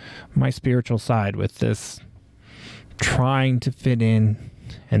my spiritual side, with this trying to fit in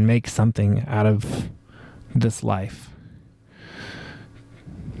and make something out of this life.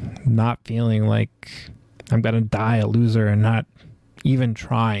 Not feeling like I'm going to die a loser and not even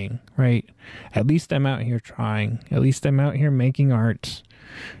trying, right? At least I'm out here trying. At least I'm out here making art,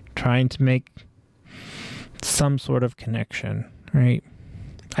 trying to make some sort of connection, right?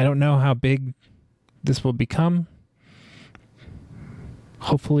 I don't know how big this will become.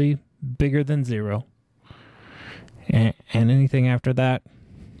 Hopefully bigger than 0. And anything after that,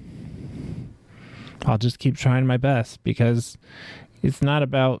 I'll just keep trying my best, because it's not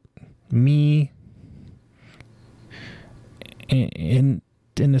about me. In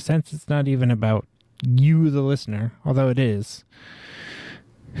a sense, it's not even about you, the listener, although it is.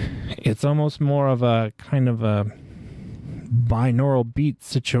 It's almost more of a kind of a binaural beat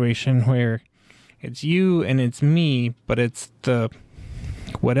situation where it's you and it's me, but it's the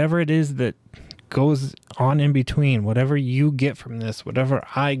whatever it is that goes on in between, whatever you get from this, whatever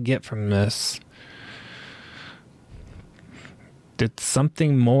I get from this. It's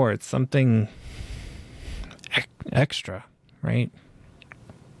something more, it's something extra, right?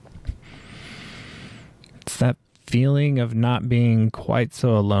 It's that feeling of not being quite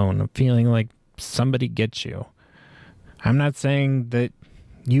so alone, of feeling like somebody gets you. I'm not saying that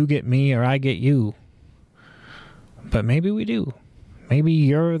you get me or I get you, but maybe we do. Maybe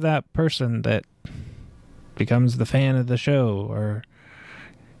you're that person that becomes the fan of the show, or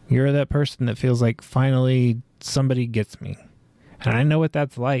you're that person that feels like finally somebody gets me. And I know what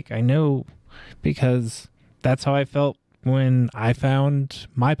that's like. I know, because that's how I felt when I found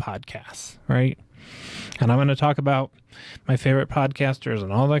my podcast, right? And I'm going to talk about my favorite podcasters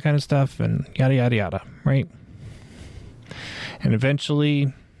and all that kind of stuff and yada, yada, yada, right? And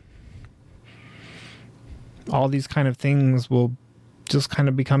eventually, all these kind of things will just kind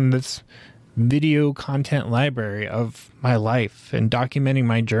of become this video content library of my life and documenting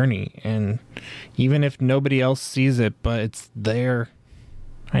my journey. And even if nobody else sees it, but it's there,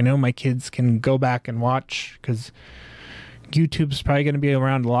 I know my kids can go back and watch, because YouTube's probably going to be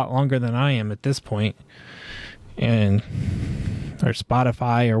around a lot longer than I am at this point, and or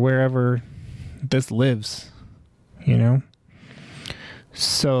Spotify or wherever this lives, you know?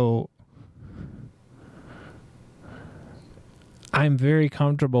 So I'm very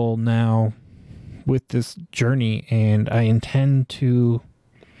comfortable now with this journey, and I intend to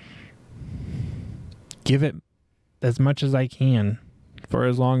give it as much as I can for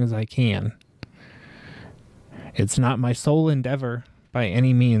as long as I can. It's not my sole endeavor by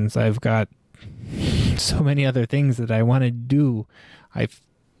any means. I've got so many other things that I want to do. I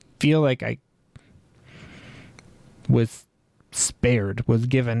feel like I was spared, was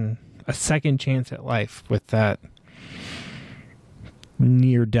given a second chance at life with that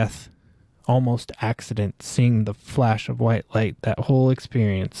near death, almost accident, seeing the flash of white light, that whole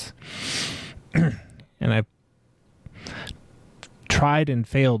experience. And I tried and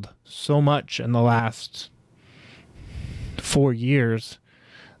failed so much in the last 4 years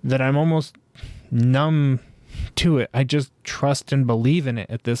that I'm almost numb to it. I just trust and believe in it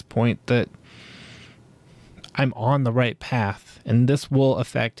at this point that I'm on the right path, and this will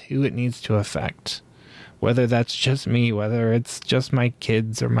affect who it needs to affect. Whether that's just me, whether it's just my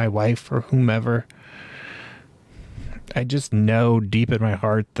kids or my wife or whomever. I just know deep in my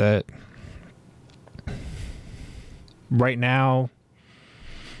heart that right now,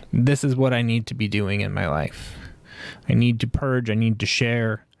 this is what I need to be doing in my life. I need to purge, I need to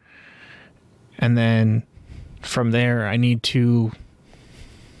share, and then from there, I need to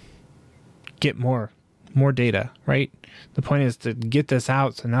get more data, right? The point is to get this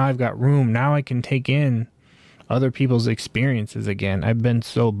out, so now I've got room. Now I can take in other people's experiences again. I've been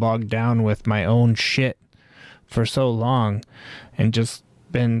so bogged down with my own shit for so long and just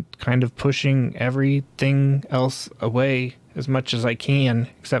been kind of pushing everything else away as much as I can,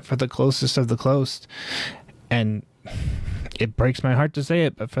 except for the closest of the close. And it breaks my heart to say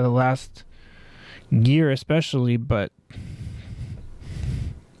it, but for the last year especially, but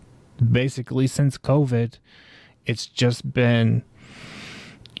basically since COVID, it's just been,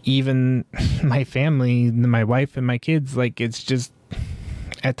 even my family, my wife and my kids, like, it's just,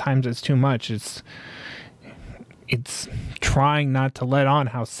 at times it's too much. It's trying not to let on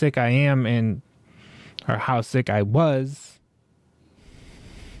how sick I am or how sick I was,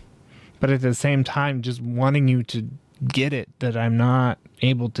 but at the same time just wanting you to get it, that I'm not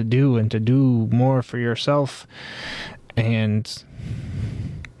able to do, and to do more for yourself. And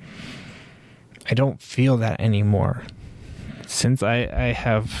I don't feel that anymore. Since I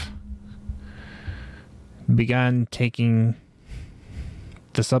have begun taking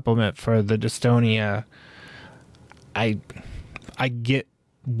the supplement for the dystonia, I get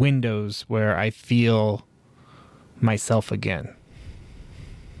windows where I feel myself again.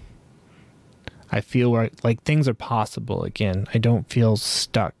 I feel like things are possible again. I don't feel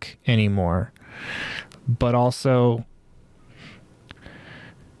stuck anymore. But also,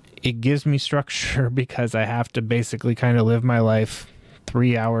 it gives me structure because I have to basically kind of live my life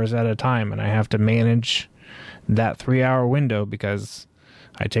 3 hours at a time, and I have to manage that 3-hour window because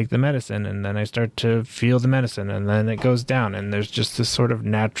I take the medicine and then I start to feel the medicine and then it goes down, and there's just this sort of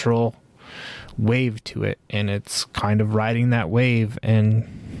natural wave to it, and it's kind of riding that wave,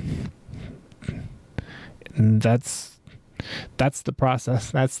 and that's the process,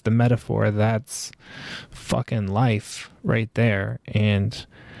 that's the metaphor, that's fucking life right there. And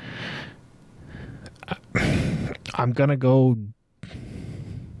I'm gonna go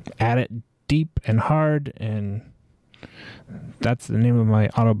at it deep and hard, and that's the name of my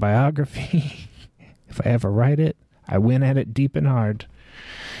autobiography. If I ever write it, I went at it deep and hard.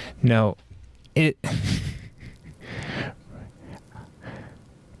 No,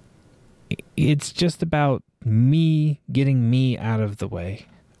 it's just about me getting me out of the way.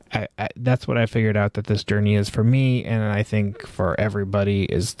 That's what I figured out that this journey is for me, and I think for everybody,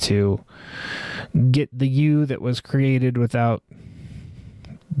 is to get the you that was created without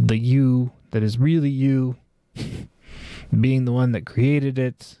the you that is really you being the one that created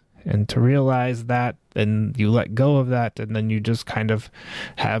it, and to realize that, and you let go of that, and then you just kind of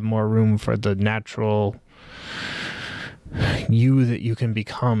have more room for the natural you that you can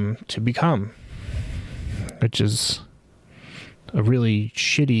become, which is a really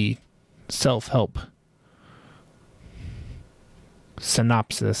shitty self-help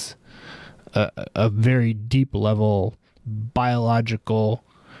synopsis, a very deep level biological,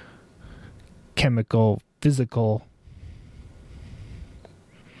 chemical, physical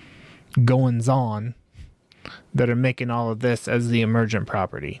goings on that are making all of this as the emergent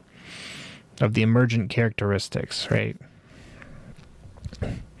property of the emergent characteristics, right?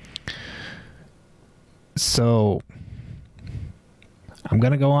 So I'm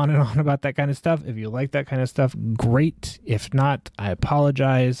going to go on and on about that kind of stuff. If you like that kind of stuff, great. If not, I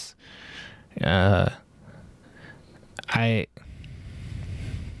apologize. My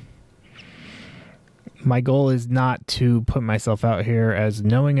goal is not to put myself out here as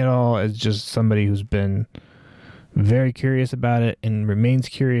knowing it all, as just somebody who's been very curious about it and remains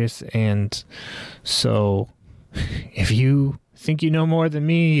curious. And so if you think you know more than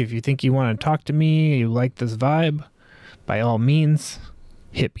me, if you think you want to talk to me, you like this vibe, by all means,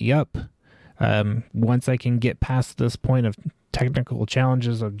 hit me up. Once I can get past this point of technical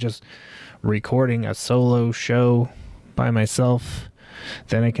challenges of just recording a solo show by myself,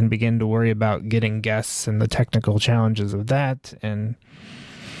 then I can begin to worry about getting guests and the technical challenges of that. And,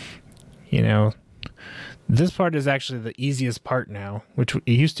 you know, this part is actually the easiest part now, which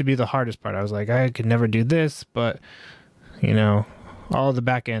it used to be the hardest part. I was like, I could never do this, but, you know, all the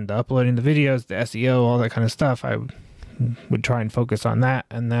back end, the uploading the videos, the SEO, all that kind of stuff, I would try and focus on that.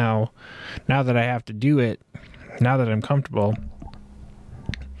 And now that I have to do it, now that I'm comfortable,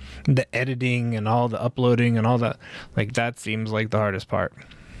 the editing and all the uploading and all that, like, that seems like the hardest part.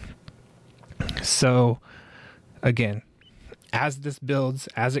 So again, as this builds,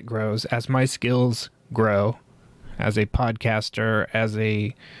 as it grows, as my skills grow as a podcaster, as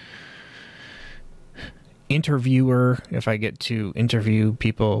a interviewer, if I get to interview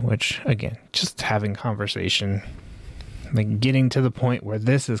people, which again, just having conversation, like getting to the point where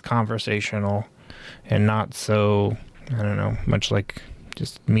this is conversational and not so, I don't know, much like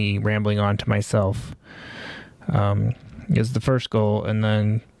just me rambling on to myself, is the first goal. And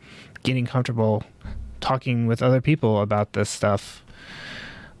then getting comfortable talking with other people about this stuff.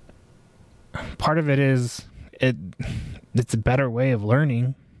 Part of it is it's a better way of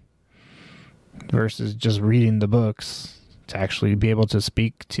learning versus just reading the books, to actually be able to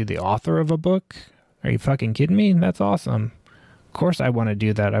speak to the author of a book. Are you fucking kidding me? That's awesome. Of course I want to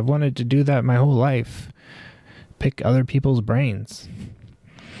do that. I've wanted to do that my whole life. Pick other people's brains.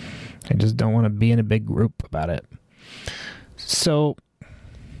 I just don't want to be in a big group about it. So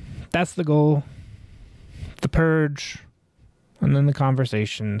that's the goal. The purge, and then the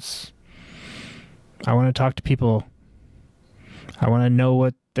conversations. I want to talk to people. I want to know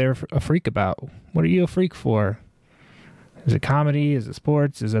what they're a freak about. What are you a freak for? Is it comedy? Is it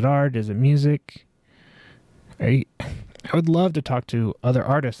sports? Is it art? Is it music? I would love to talk to other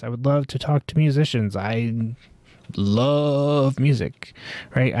artists. I would love to talk to musicians. I love music,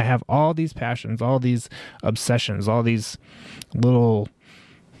 right? I have all these passions, all these obsessions, all these little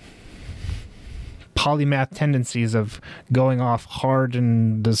polymath tendencies of going off hard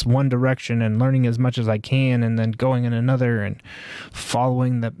in this one direction and learning as much as I can, and then going in another and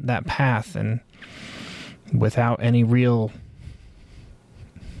following that path, and without any real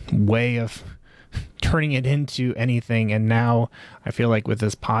way of turning it into anything. And now I feel like with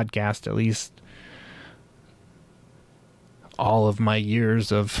this podcast, at least, all of my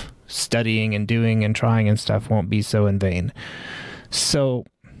years of studying and doing and trying and stuff won't be so in vain. So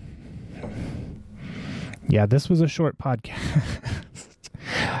yeah, this was a short podcast.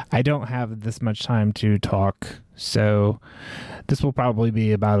 I don't have this much time to talk, so this will probably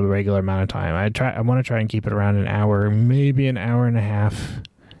be about a regular amount of time. I want to try and keep it around an hour, maybe an hour and a half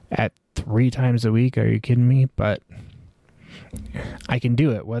at 3 times a week. Are you kidding me? But I can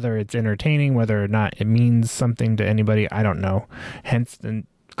do it, whether it's entertaining, whether or not it means something to anybody, I don't know. Hence, then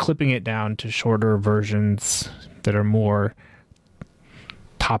clipping it down to shorter versions that are more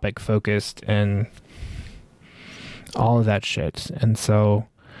topic focused and all of that shit. And so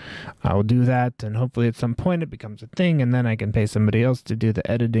I'll do that, and hopefully at some point it becomes a thing, and then I can pay somebody else to do the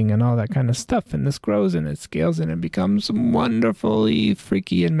editing and all that kind of stuff, and this grows and it scales and it becomes wonderfully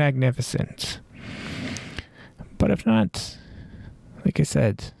freaky and magnificent. But if not, like I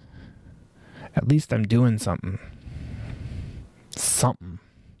said, at least I'm doing something. Something.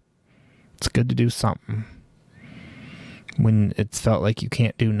 It's good to do something when it's felt like you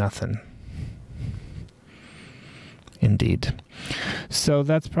can't do nothing. Indeed. So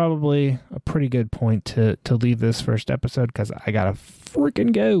that's probably a pretty good point to leave this first episode, because I gotta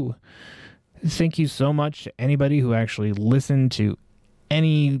freaking go. Thank you so much to anybody who actually listened to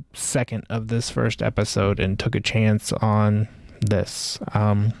any second of this first episode and took a chance on this.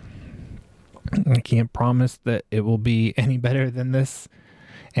 I can't promise that it will be any better than this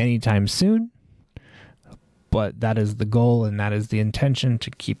anytime soon, but that is the goal, and that is the intention,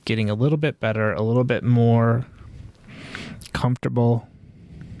 to keep getting a little bit better, a little bit more comfortable,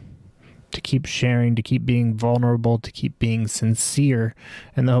 to keep sharing, to keep being vulnerable, to keep being sincere,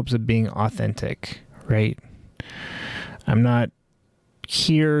 in the hopes of being authentic, right? I'm not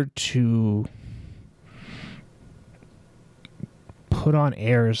here to put on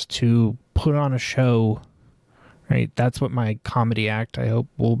airs, to put on a show, right? That's what my comedy act, I hope,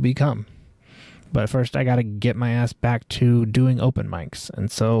 will become. But first, I got to get my ass back to doing open mics. And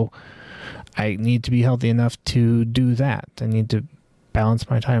so I need to be healthy enough to do that. I need to balance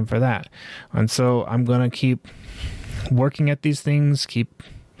my time for that. And so I'm going to keep working at these things, keep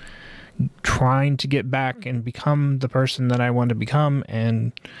trying to get back and become the person that I want to become.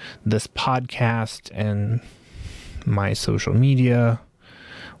 And this podcast and my social media,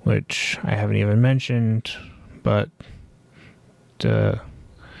 which I haven't even mentioned, but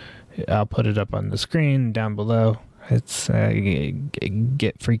I'll put it up on the screen down below. It's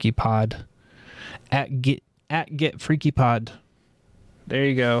Get Freaky Pod at Get Freaky Pod. There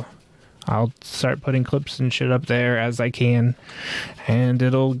you go. I'll start putting clips and shit up there as I can, and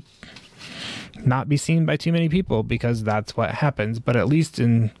it'll not be seen by too many people because that's what happens. But at least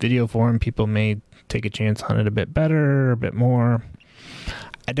in video form, people may take a chance on it a bit better, a bit more.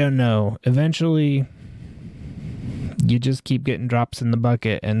 I don't know. Eventually, you just keep getting drops in the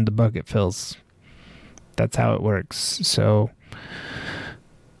bucket and the bucket fills. That's how it works. So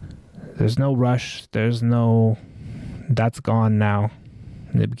there's no rush. That's gone now.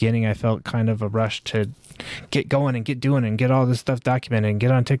 In the beginning, I felt kind of a rush to get going and get doing and get all this stuff documented and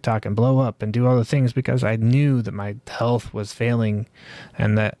get on TikTok and blow up and do all the things because I knew that my health was failing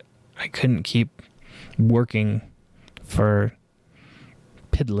and that I couldn't keep working for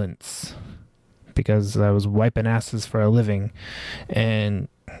piddlance because I was wiping asses for a living and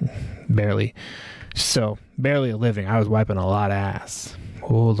barely a living. I was wiping a lot of ass.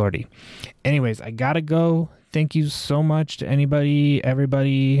 Oh, Lordy. Anyways, I gotta go. Thank you so much to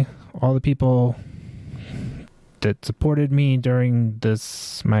everybody, all the people that supported me during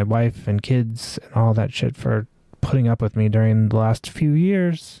this, my wife and kids and all that shit, for putting up with me during the last few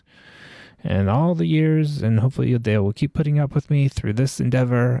years and all the years, and hopefully they will keep putting up with me through this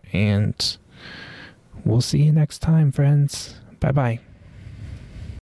endeavor, and we'll see you next time, friends. Bye-bye.